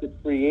an undrafted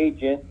free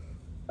agent,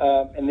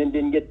 and then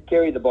didn't get to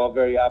carry the ball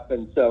very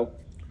often. So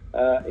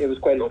it was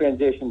quite a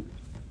transition.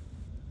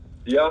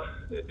 Yeah,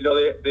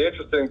 the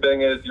interesting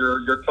thing is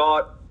you're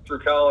taught through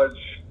college,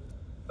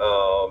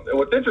 and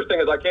what's interesting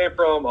is I came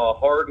from a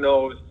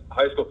hard-nosed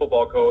high school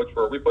football coach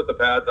where we put the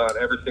pads on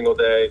every single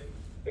day,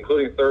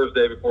 including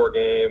Thursday before a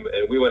game,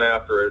 and we went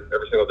after it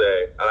every single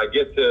day. And I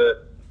get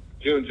to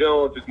June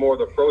Jones, who's more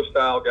the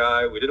pro-style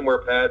guy. We didn't wear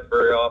pads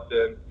very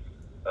often.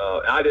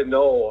 I didn't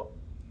know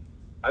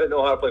how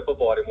to play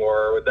football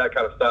anymore with that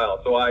kind of style.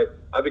 So I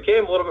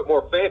became a little bit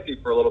more fancy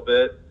for a little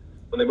bit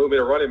when they moved me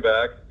to running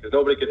back because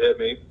nobody could hit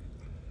me.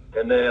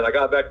 And then I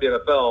got back to the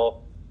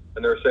NFL,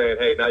 and they're saying,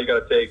 hey, now you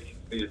got to take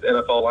these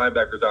NFL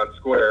linebackers on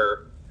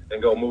square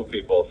and go move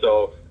people.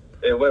 So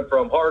it went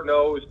from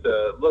hard-nosed to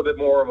a little bit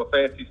more of a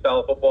fancy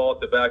style of football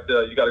to back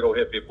to you got to go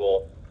hit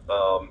people.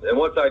 And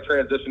once I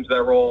transitioned to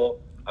that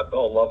role, I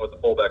fell in love with the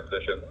fullback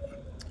position.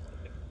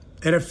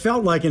 And it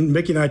felt like, and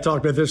Mickey and I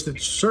talked about this,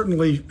 that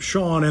certainly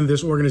Sean and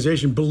this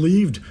organization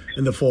believed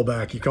in the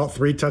fullback. You caught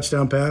 3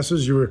 touchdown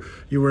passes. You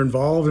were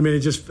involved. I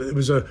mean,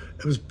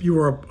 you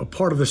were a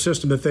part of the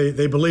system that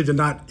they believed in,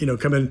 not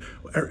come in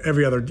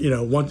every other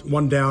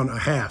one down a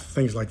half,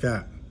 things like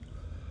that.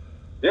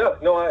 Yeah,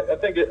 no, I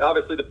think it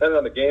obviously depended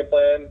on the game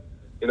plan.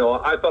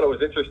 I thought it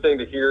was interesting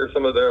to hear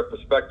some of their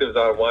perspectives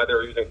on why they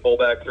were using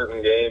fullback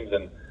certain games,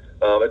 and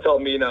it's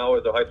helped me now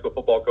as a high school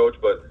football coach,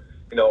 but.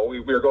 We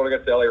were going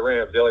against the LA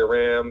Rams. The LA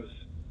Rams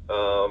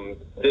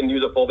didn't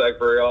use a fullback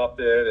very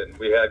often, and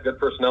we had good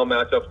personnel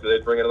matchups because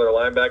they'd bring another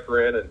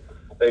linebacker in, and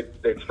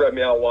they'd spread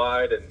me out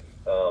wide, and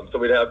so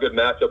we'd have good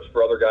matchups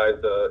for other guys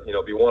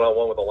to be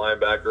one-on-one with a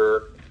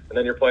linebacker. And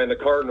then you're playing the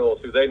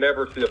Cardinals, who they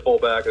never see a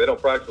fullback. They don't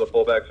practice a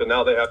fullback, so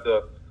now they have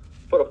to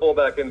put a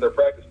fullback into their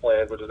practice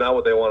plans, which is not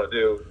what they want to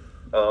do.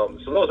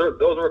 So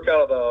those are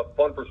kind of the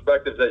fun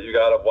perspectives that you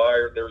got of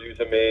why they were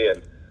using me,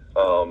 and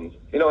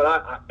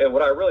and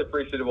what I really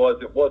appreciated was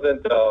it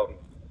wasn't,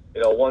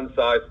 one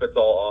size fits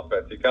all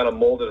offense. He kind of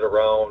molded it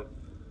around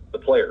the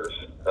players.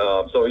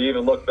 So he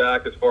even looked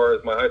back as far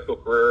as my high school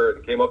career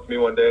and came up to me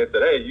one day and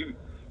said, "Hey, you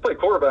played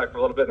quarterback for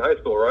a little bit in high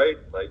school, right?"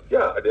 Like,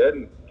 "Yeah, I did.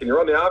 And can you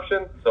run the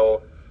option?"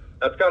 So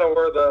that's kind of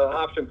where the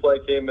option play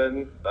came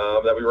in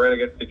that we ran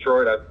against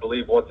Detroit, I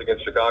believe, once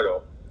against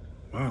Chicago.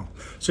 Wow.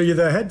 So you're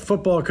the head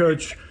football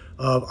coach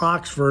of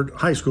Oxford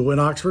High School in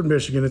Oxford,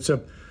 Michigan. It's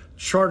a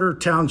charter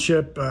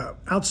township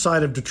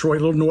outside of Detroit,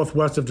 a little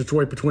northwest of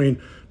Detroit,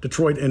 between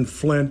Detroit and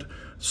Flint.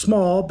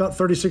 Small, about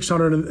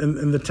 3,600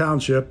 in the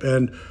township.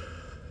 And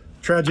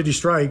tragedy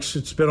strikes.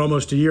 It's been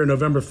almost a year,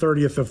 November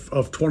 30th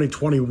of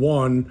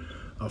 2021.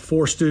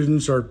 4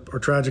 students are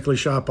tragically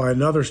shot by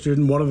another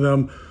student. One of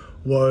them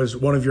was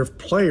one of your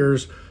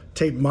players,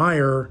 Tate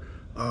Meyer.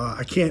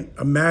 I can't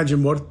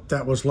imagine what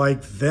that was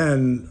like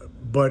then,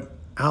 but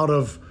out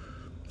of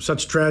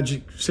such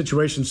tragic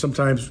situations,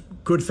 sometimes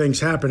good things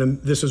happen, and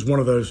this is one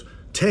of those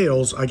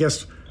tales. I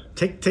guess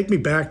take me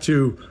back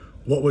to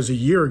what was a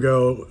year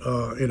ago,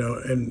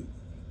 and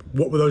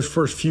what were those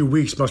first few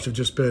weeks must have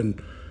just been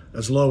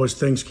as low as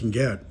things can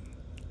get.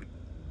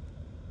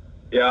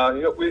 Yeah,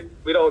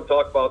 we don't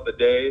talk about the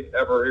day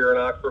ever here in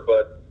Oxford,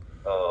 but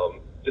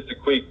just a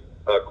quick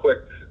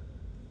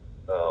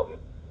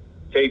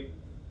Tate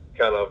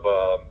kind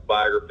of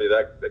biography.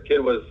 That kid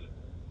was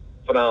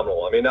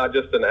phenomenal. I mean, not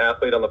just an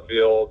athlete on the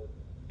field.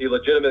 He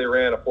legitimately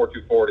ran a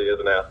 4.240 as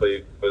an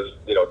athlete, was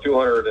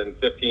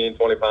 215,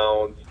 20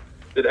 pounds,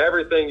 did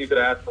everything you could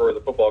ask for as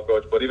a football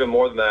coach, but even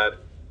more than that,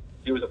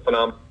 he was a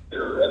phenomenal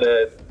leader. And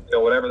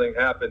then, when everything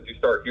happens, you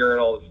start hearing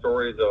all the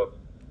stories of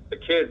the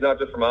kids, not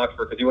just from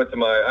Oxford, because he went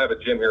to I have a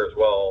gym here as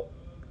well,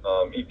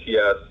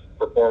 ETS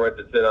Performance,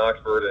 it's in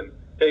Oxford, and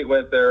Tate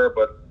went there,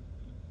 but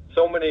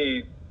so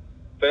many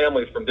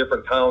families from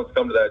different towns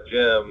come to that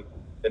gym,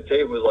 and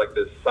Tate was like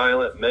this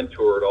silent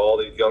mentor to all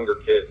these younger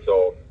kids.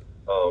 So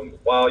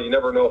while you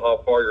never know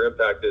how far your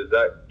impact is,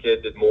 that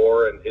kid did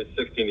more in his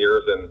 16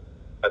 years than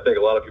I think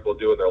a lot of people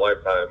do in their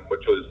lifetime,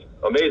 which was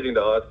amazing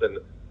to us. And,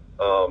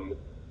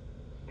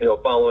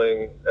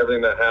 following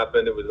everything that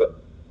happened, it was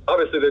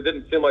obviously there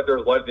didn't seem like there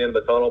was light at the end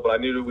of the tunnel, but I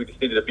knew we just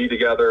needed to be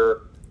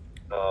together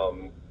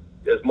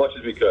as much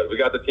as we could. We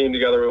got the team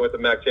together. We went to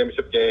MAC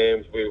championship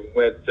games. We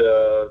went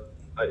to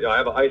I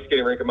have an ice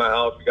skating rink in my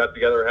house. We got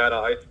together, had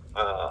a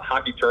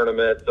hockey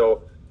tournament.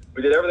 So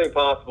we did everything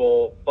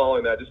possible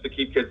following that just to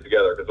keep kids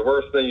together, because the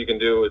worst thing you can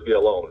do is be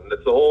alone. And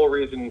that's the whole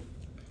reason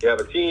you have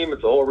a team.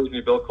 It's the whole reason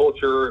you build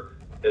culture,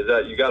 is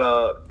that you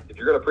gotta, if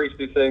you're gonna preach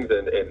these things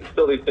and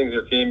instill these things in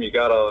your team, you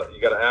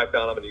gotta act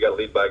on them, and you gotta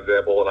lead by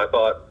example. And I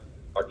thought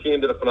our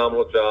team did a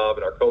phenomenal job,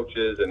 and our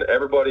coaches and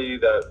everybody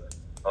that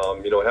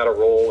had a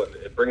role in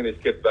bringing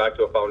these kids back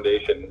to a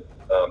foundation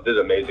did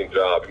an amazing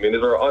job. I mean,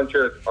 these are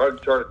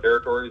uncharted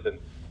territories, and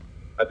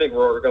I think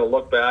we're going to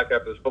look back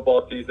after this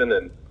football season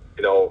and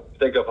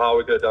think of how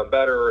we could have done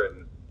better.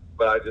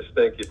 But I just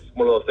think it's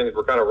one of those things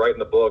we're kind of writing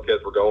the book as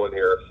we're going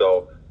here.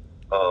 So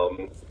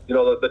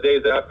the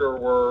days after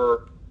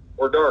were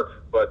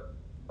dark, but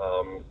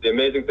the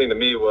amazing thing to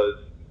me was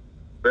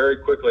very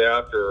quickly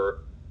after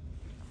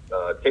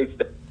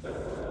Tate's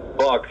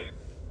Buck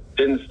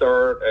didn't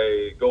start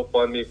a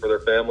GoFundMe for their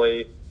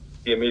family.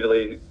 He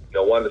immediately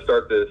wanted to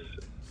start this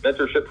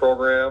mentorship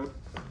program,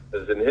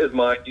 because in his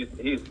mind,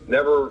 he's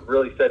never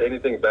really said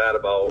anything bad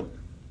about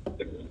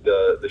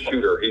the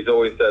shooter. He's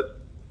always said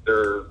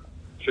there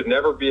should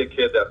never be a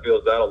kid that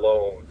feels that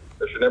alone.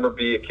 There should never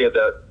be a kid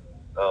that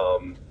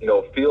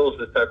feels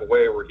this type of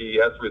way where he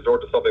has to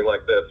resort to something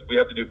like this. We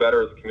have to do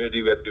better as a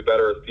community. We have to do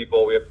better as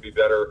people. We have to be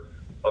better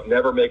of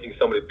never making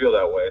somebody feel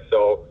that way.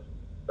 So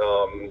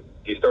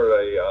he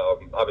started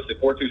obviously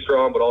 4-2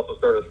 Strong, but also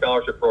started a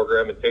scholarship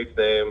program in Tate's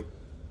name.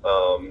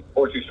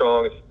 4-2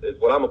 Strong is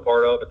what I'm a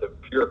part of. It's a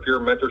peer-to-peer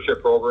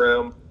mentorship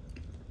program.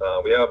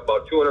 We have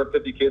about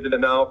 250 kids in it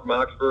now from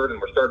Oxford, and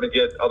we're starting to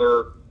get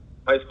other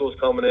high schools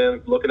coming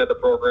in, looking at the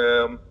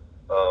program,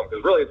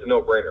 because really it's a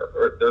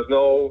no-brainer. There's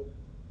no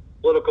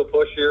political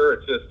push here.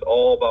 It's just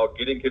all about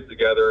getting kids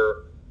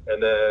together,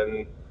 and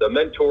then the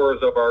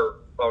mentors of our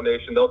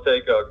foundation, they'll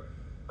take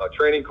a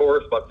training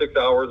course, about 6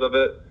 hours of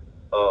it,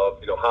 of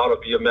how to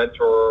be a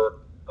mentor,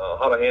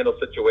 how to handle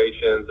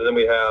situations, and then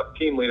we have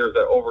team leaders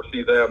that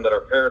oversee them, that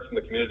are parents from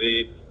the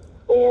community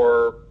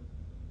or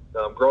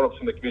grown-ups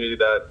from the community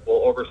that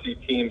will oversee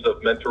teams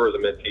of mentors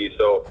and mentees.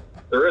 So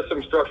there is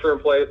some structure in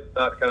place,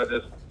 not kind of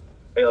just,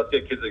 hey, let's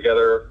get kids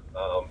together,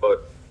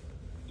 but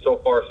so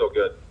far so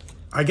good.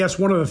 I guess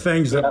one of the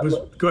things that was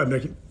 – go ahead,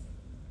 Mickey.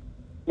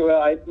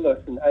 Well,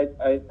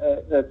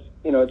 that's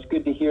it's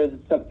good to hear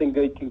that something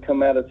good can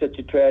come out of such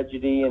a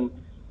tragedy. And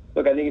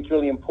look, I think it's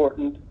really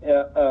important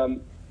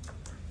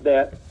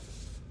that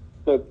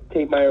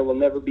Tate Myre will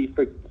never be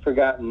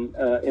forgotten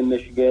in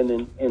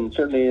Michigan, and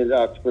certainly at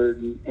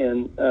Oxford,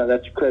 and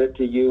that's a credit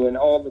to you and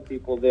all the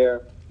people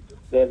there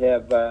that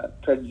have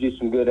tried to do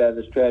some good out of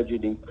this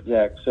tragedy,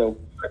 Zach. So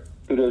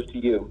kudos to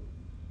you.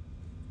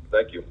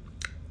 Thank you.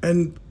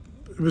 And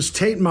it was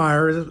Tate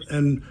Myre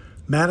and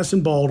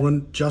Madison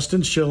Baldwin,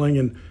 Justin Schilling,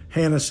 and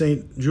Hannah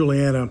St.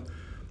 Juliana.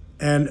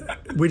 And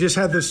we just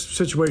had this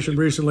situation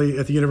recently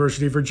at the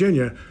University of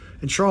Virginia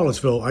in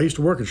Charlottesville. I used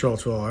to work in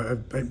Charlottesville.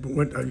 I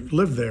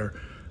lived there.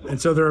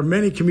 And so there are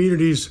many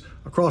communities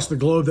across the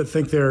globe that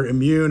think they're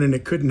immune and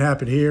it couldn't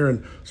happen here,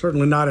 and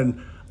certainly not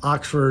in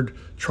Oxford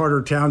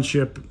Charter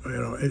Township,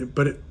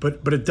 but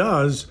it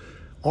does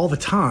all the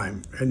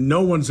time, and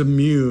no one's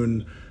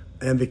immune.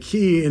 And the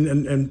key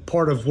and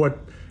part of what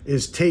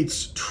is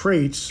Tate's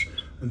traits,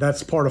 and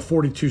that's part of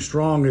 42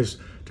 Strong, is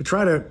to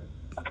try to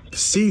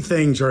see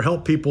things or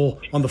help people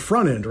on the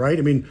front end, right?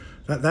 I mean,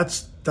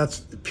 that's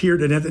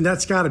peer, and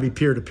that's got to be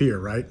peer to peer,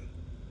 right?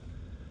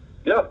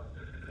 Yeah.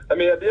 I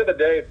mean, at the end of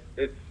the day,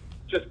 it's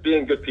just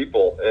being good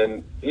people,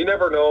 and you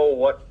never know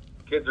what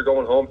kids are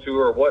going home to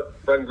or what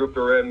friend group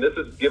they're in. This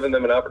is giving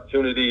them an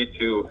opportunity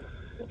to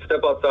step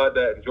outside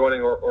that and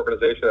joining an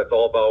organization that's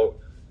all about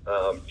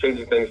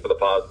changing things for the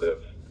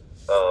positive.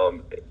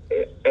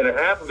 And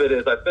half of it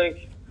is, I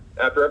think,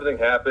 after everything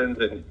happens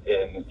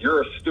and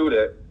you're a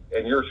student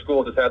and your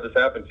school just had this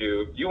happen to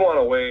you, you want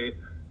a way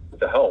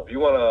to help. You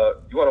want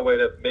a way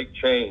to make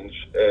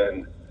change,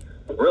 and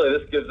really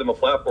this gives them a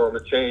platform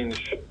to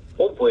change,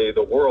 hopefully,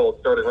 the world,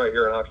 starting right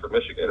here in Oxford,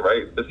 Michigan,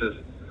 right? This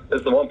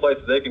is the one place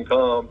that they can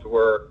come to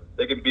where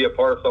they can be a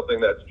part of something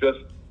that's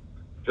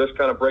just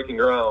kind of breaking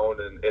ground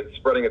and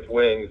spreading its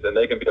wings, and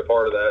they can be a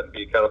part of that and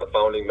be kind of the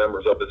founding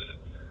members of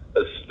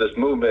this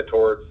movement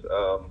towards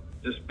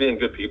just being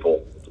good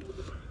people.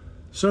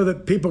 So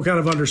that people kind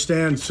of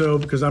understand,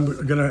 because I'm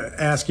going to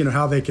ask,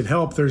 how they can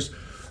help. There's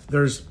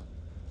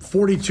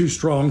 42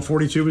 Strong.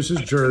 42 is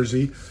his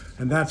jersey,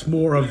 and that's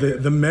more of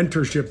the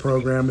mentorship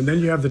program. And then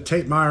you have the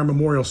Tate Myre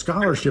Memorial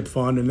Scholarship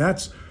Fund, and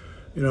that's,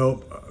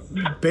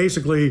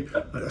 basically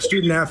a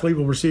student athlete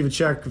will receive a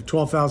check of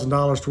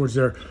 $12,000 towards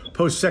their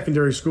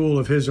post-secondary school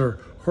of his or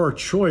her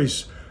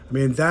choice. I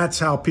mean, that's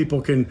how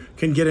people can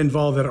get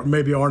involved that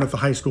maybe aren't at the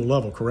high school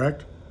level,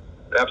 correct?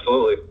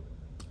 Absolutely.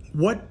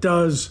 What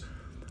does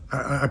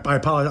I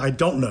apologize, I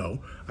don't know.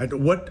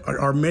 What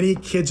are many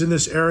kids in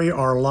this area?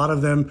 Are a lot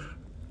of them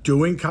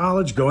doing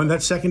college, going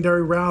that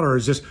secondary route, or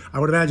is this? I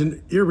would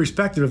imagine,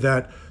 irrespective of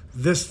that,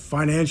 this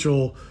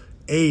financial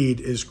aid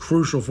is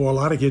crucial for a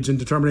lot of kids in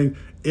determining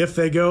if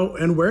they go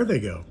and where they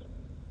go.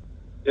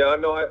 Yeah,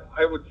 no,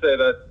 I would say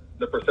that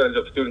the percentage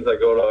of students that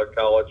go to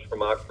college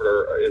from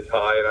Oxford is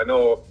high, and I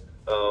know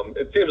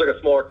it seems like a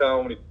smaller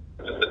town when you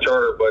just a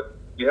charter, but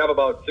we have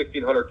about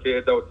 1,600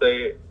 kids, I would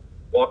say,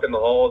 walking the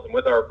halls, and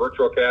with our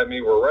virtual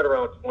academy, we're right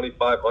around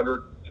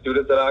 2,500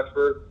 students at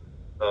Oxford.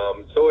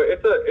 So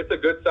it's a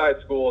good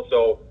sized school.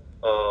 So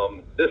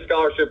this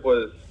scholarship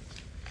was,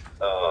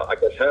 I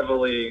guess,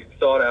 heavily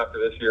sought after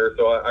this year.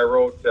 So I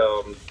wrote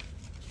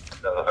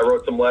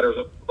some letters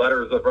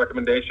of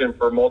recommendation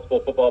for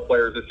multiple football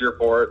players this year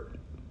for it,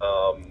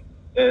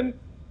 and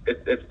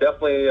it's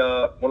definitely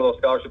one of those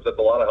scholarships that's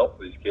a lot of help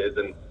for these kids.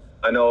 And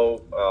I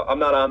know I'm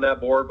not on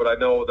that board, but I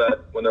know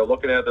that when they're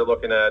looking at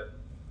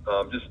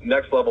just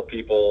next level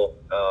people.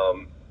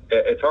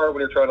 It's hard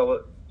when you're trying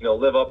to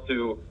live up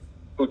to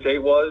who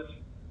Tate was,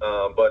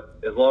 but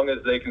as long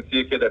as they can see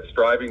a kid that's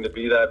striving to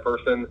be that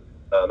person,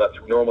 that's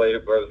normally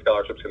where the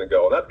scholarship's going to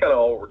go. And that's kind of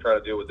all we're trying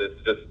to do with this.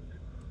 Just,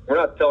 we're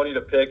not telling you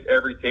to pick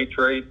every Tate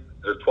trait.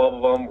 There's 12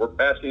 of them. We're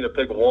asking you to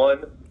pick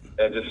one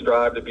and just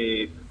strive to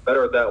be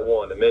better at that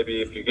one. And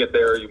maybe if you get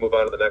there, you move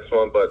on to the next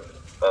one. But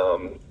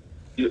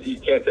you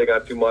can't take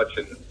on too much.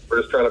 And we're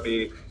just trying to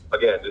be,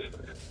 again, just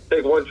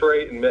take one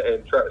trait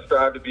and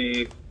strive to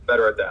be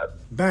better at that.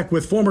 Back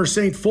with former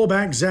Saint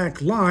fullback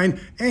Zach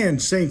Line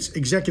and Saints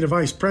Executive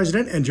Vice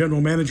President and General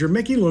Manager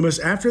Mickey Loomis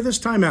after this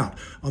timeout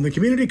on the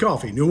Community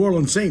Coffee New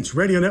Orleans Saints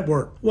Radio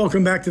Network.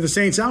 Welcome back to the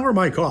Saints Hour.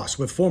 Mike Hoss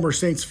with former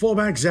Saints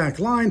fullback Zach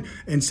Line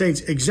and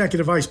Saints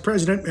Executive Vice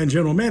President and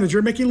General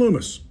Manager Mickey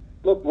Loomis.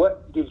 Look,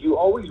 what did you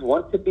always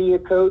want to be a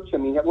coach? I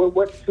mean,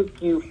 what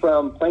took you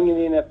from playing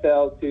in the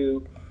NFL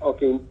to,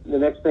 okay, the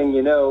next thing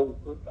you know,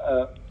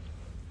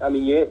 I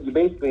mean, you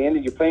basically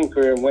ended your playing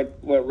career and went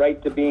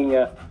right to being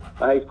a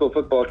high school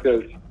football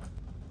coach.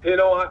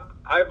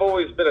 I've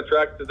always been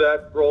attracted to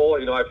that role.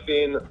 I've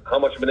seen how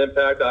much of an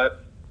impact I've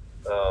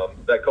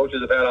that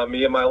coaches have had on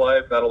me in my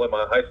life, not only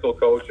my high school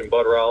coach and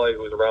Bud Raleigh,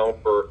 who was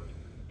around for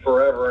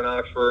forever in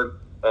Oxford,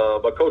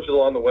 but coaches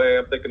along the way.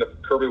 I'm thinking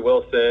of Kirby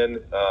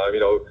Wilson,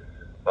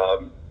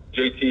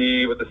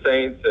 JT with the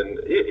Saints, and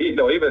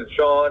even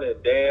Sean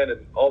and Dan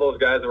and all those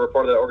guys that were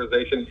part of that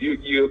organization.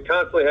 You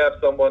constantly have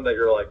someone that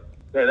you're like,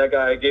 man, that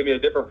guy gave me a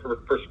different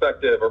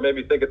perspective or made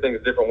me think of things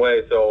a different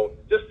way. So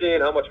just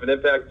seeing how much of an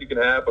impact you can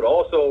have, but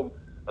also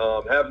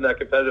having that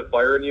competitive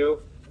fire in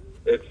you,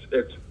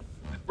 it's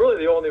really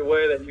the only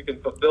way that you can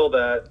fulfill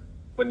that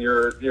when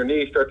your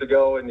knees start to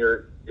go and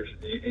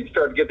you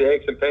start to get the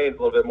aches and pains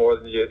a little bit more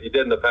than you did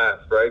in the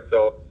past, right?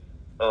 So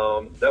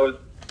that was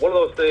one of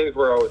those things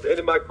where I was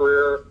ending my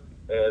career,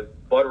 and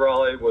Bud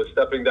Raleigh was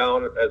stepping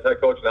down as head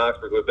coach in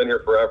Oxford, who had been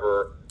here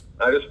forever.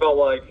 I just felt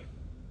like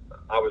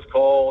I was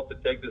called to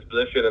take this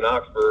position in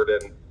Oxford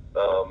and,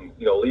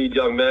 lead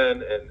young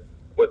men. And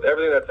with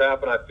everything that's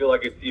happened, I feel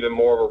like it's even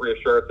more of a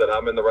reassurance that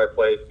I'm in the right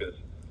place because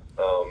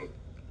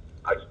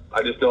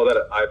I just know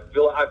that I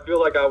feel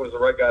like I was the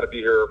right guy to be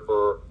here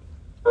for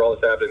all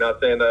this happening. Not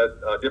saying that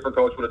a different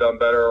coach would have done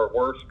better or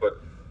worse,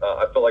 but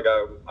I felt like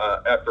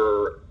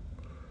after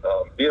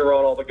being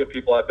around all the good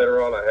people I've been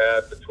around, I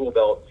had the tool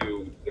belt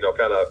to,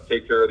 kind of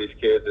take care of these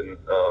kids and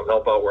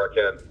help out where I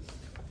can.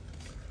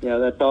 Yeah,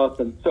 that's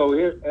awesome. So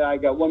here, I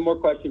got one more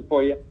question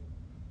for you.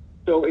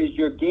 So is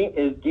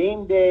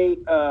game day,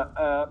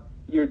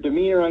 your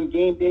demeanor on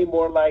game day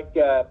more like,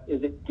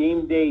 is it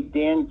game day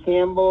Dan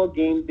Campbell,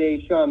 game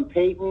day Sean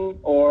Payton,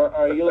 or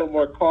are you a little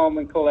more calm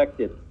and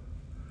collected?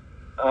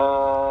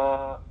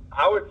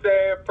 I would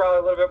say probably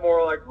a little bit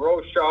more like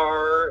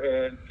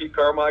Rochar and Pete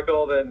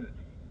Carmichael than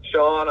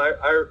Sean.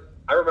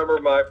 I remember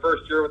my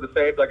first year with the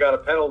Saints, I got a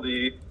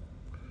penalty,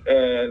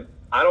 and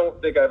I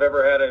don't think I've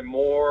ever had a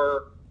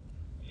more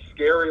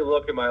scary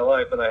look in my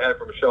life than I had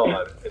from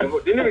Sean. And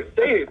it didn't even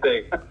say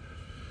anything,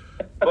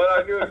 but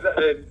I knew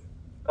exactly.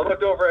 I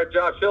looked over at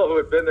Josh Hill, who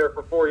had been there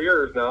for 4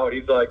 years now, and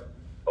he's like,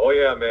 "Oh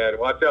yeah, man,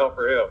 watch out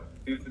for him.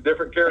 He's a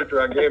different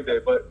character on game day."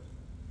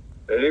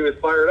 And he was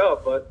fired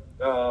up. But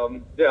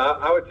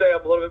I would say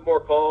I'm a little bit more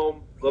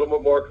calm, a little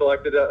bit more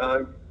collected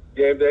on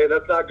game day.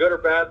 That's not good or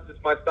bad. It's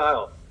just my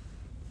style.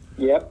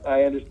 Yep,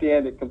 I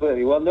understand it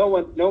completely. Well, no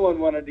one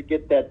wanted to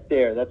get that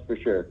stare, that's for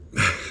sure.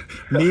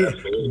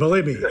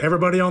 Believe me,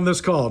 everybody on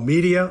this call,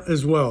 media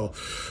as well.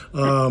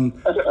 How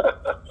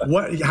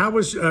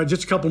was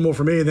just a couple more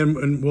for me, and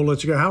then we'll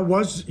let you go. How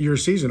was your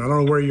season? I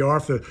don't know where you are,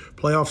 if the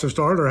playoffs have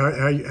started, or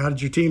how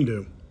did your team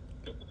do?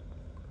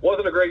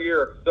 Wasn't a great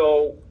year.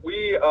 So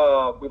we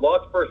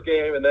lost the first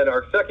game, and then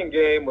our second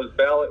game was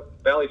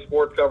Valley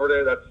Sports covered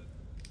it. I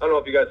don't know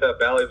if you guys have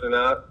Valleys or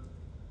not.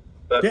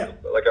 That's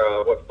like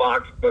what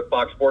Fox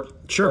Sports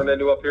turned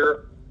into up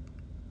here.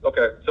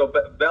 Okay, so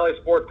Valley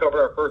Sports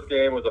covered our first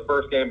game. Was the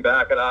first game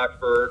back at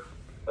Oxford,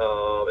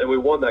 and we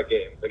won that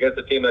game against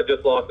a team that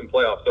just lost in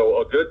playoffs.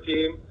 So a good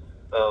team.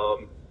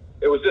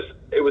 It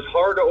was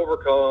hard to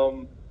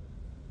overcome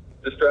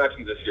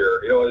distractions this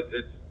year.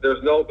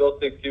 There's no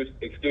built-in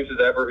excuses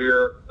ever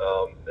here,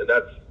 and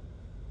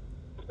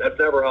that's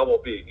never how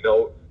we'll be.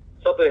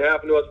 Something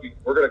happened to us.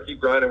 We're going to keep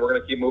grinding. We're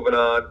going to keep moving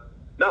on.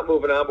 Not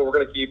moving on, but we're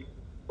going to keep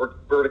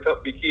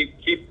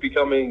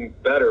becoming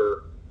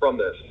better from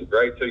this,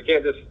 right? So you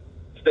can't just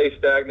stay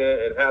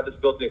stagnant and have this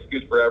built-in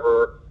excuse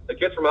forever. The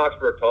kids from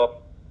Oxford are tough.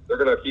 They're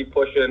going to keep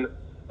pushing.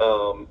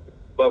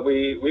 But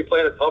we play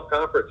in a tough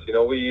conference. We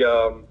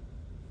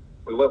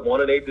went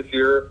 1-8 this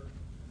year.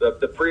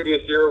 The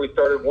previous year we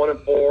started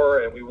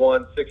 1-4 and we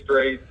won 6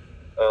 straight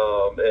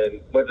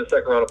and went to the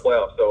second round of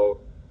playoffs.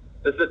 So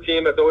this is a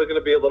team that's always going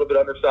to be a little bit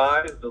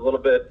undersized, a little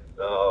bit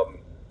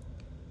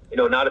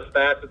not as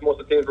fast as most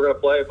of the teams we're going to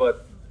play,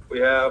 but we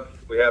have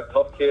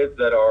tough kids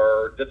that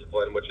are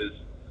disciplined, which is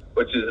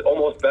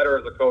almost better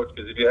as a coach,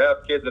 because if you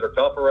have kids that are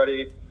tough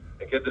already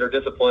and kids that are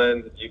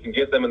disciplined, you can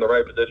get them in the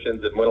right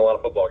positions and win a lot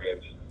of football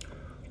games.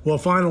 Well,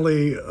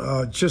 finally,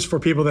 just for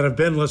people that have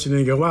been listening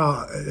and go,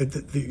 wow,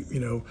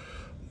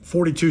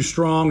 42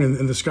 strong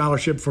and the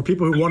scholarship, for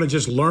people who want to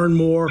just learn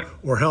more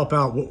or help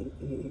out,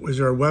 is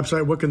there a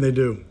website? What can they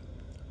do?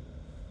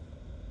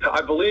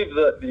 I believe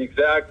that the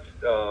exact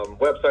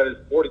website is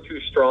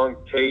 42 Strong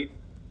Tate.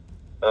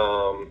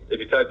 If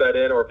you type that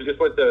in, or if you just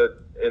went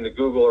into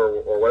Google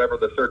or whatever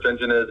the search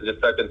engine is and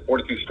just type in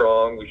 42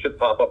 Strong, we should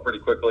pop up pretty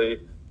quickly.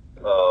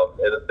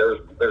 And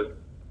there's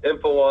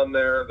info on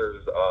there.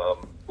 There's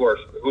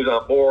who's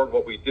on board,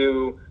 what we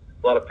do,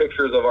 a lot of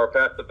pictures of our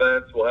past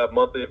events. We'll have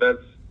monthly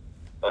events,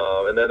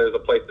 and then there's a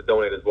place to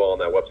donate as well on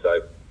that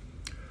website.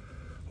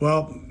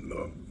 Well,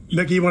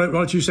 Mickey, why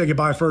don't you say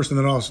goodbye first, and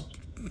then I'll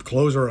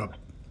close her up.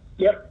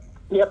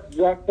 Yep.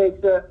 Zach,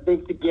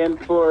 thanks again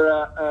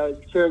for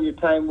sharing your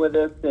time with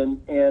us,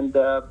 and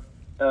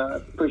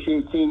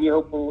appreciate seeing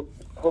you.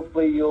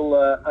 Hopefully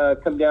you'll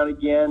come down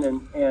again,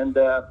 and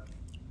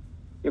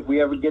if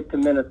we ever get to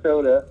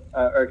Minnesota,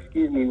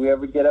 we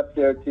ever get up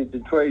there to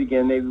Detroit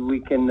again, maybe we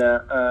can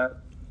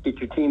get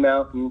your team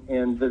out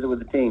and visit with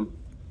the team.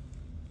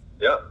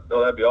 Yeah,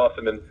 no, that'd be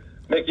awesome. And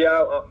Mickey,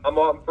 I'm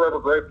forever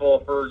grateful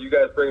for you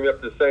guys bringing me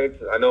up to the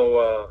Saints. I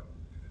know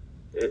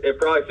it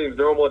probably seems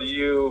normal to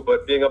you,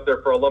 but being up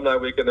there for Alumni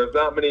Weekend, there's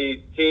not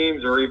many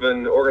teams or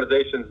even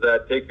organizations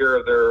that take care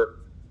of their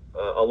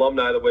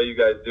alumni the way you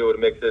guys do. It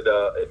makes it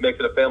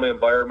a family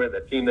environment,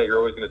 a team that you're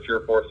always going to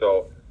cheer for.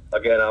 So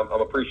again,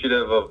 I'm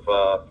appreciative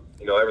of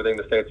everything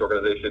the Saints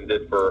organization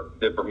did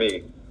for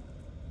me.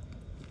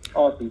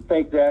 Awesome.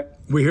 Thanks, Zach.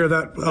 We hear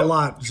that a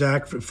lot,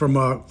 Zach,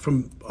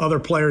 from other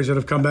players that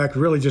have come back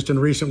really just in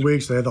recent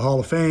weeks. They had the Hall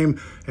of Fame.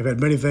 They've had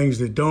many things,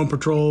 the Dome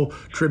Patrol,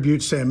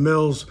 tribute Sam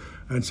Mills.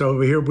 And so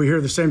we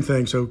hear the same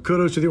thing. So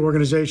kudos to the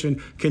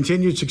organization.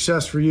 Continued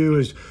success for you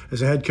as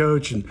a head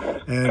coach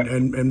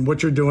and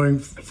what you're doing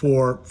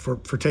for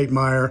Tate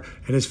Myre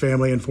and his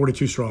family and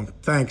 42 Strong.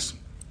 Thanks.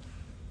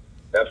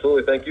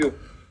 Absolutely. Thank you.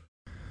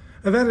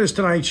 And that is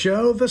tonight's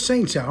show, The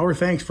Saints Hour.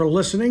 Thanks for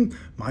listening.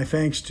 My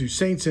thanks to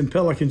Saints and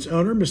Pelicans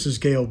owner,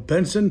 Mrs. Gail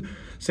Benson,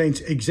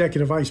 Saints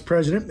Executive Vice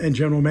President and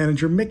General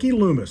Manager Mickey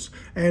Loomis,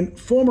 and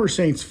former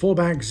Saints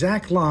fullback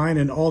Zach Line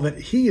and all that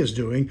he is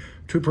doing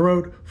to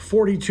promote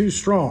 42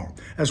 Strong,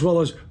 as well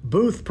as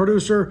booth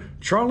producer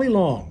Charlie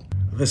Long.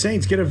 The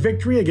Saints get a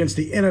victory against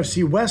the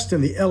NFC West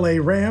and the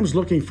LA Rams,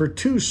 looking for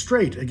 2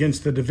 straight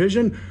against the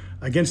division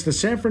against the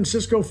San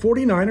Francisco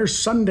 49ers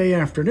Sunday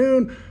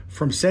afternoon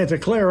from Santa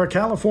Clara,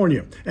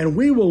 California. And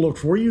we will look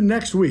for you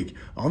next week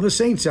on the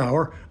Saints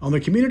Hour on the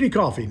Community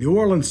Coffee New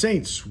Orleans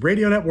Saints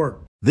Radio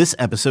Network. This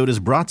episode is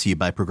brought to you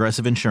by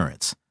Progressive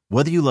Insurance.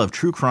 Whether you love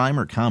true crime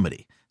or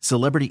comedy,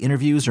 celebrity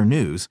interviews or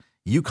news,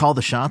 you call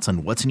the shots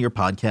on what's in your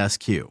podcast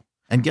queue.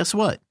 And guess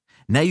what?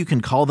 Now you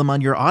can call them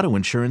on your auto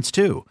insurance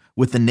too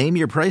with the Name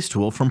Your Price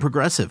tool from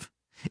Progressive.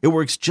 It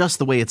works just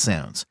the way it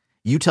sounds.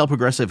 You tell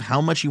Progressive how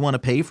much you want to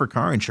pay for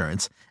car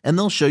insurance, and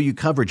they'll show you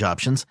coverage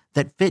options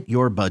that fit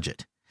your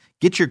budget.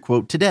 Get your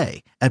quote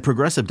today at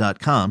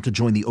Progressive.com to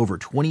join the over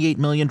 28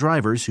 million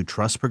drivers who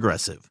trust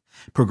Progressive.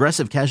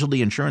 Progressive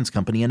Casualty Insurance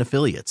Company and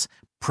Affiliates.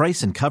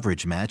 Price and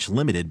coverage match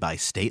limited by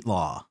state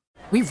law.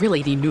 We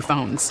really need new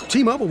phones.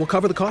 T-Mobile will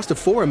cover the cost of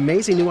 4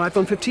 amazing new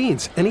iPhone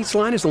 15s, and each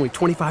line is only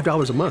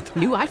 $25 a month.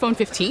 New iPhone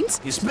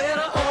 15s? It's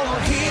better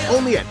over here.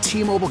 Only at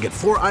T-Mobile, get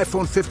 4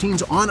 iPhone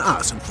 15s on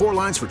us and 4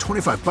 lines for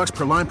 $25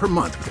 per line per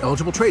month with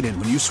eligible trade-in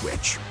when you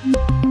switch.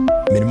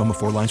 Minimum of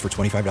 4 lines for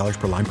 $25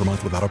 per line per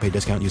month with autopay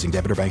discount using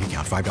debit or bank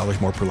account.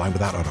 $5 more per line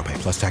without autopay,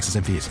 plus taxes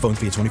and fees. Phone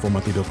fee at 24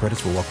 monthly bill credits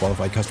for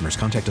well-qualified customers.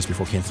 Contact us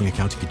before canceling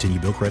account to continue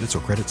bill credits or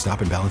credit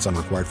stop and balance on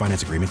required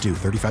finance agreement due.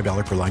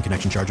 $35 per line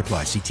connection charge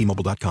applies. See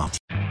T-Mobile.com.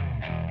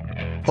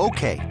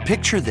 Okay,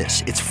 picture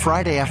this. It's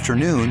Friday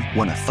afternoon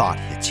when a thought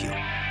hits you.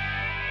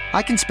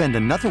 I can spend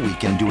another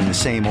weekend doing the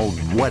same old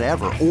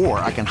whatever, or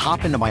I can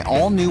hop into my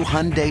all-new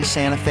Hyundai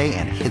Santa Fe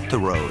and hit the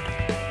road.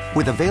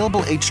 With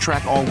available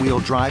H-Track all-wheel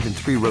drive and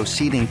 3-row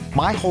seating,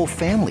 my whole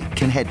family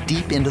can head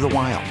deep into the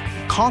wild.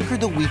 Conquer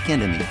the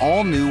weekend in the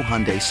all-new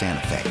Hyundai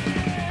Santa Fe.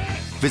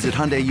 Visit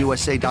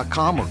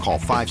HyundaiUSA.com or call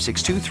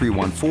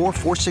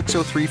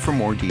 562-314-4603 for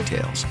more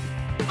details.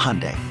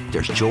 Hyundai,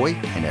 there's joy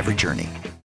in every journey.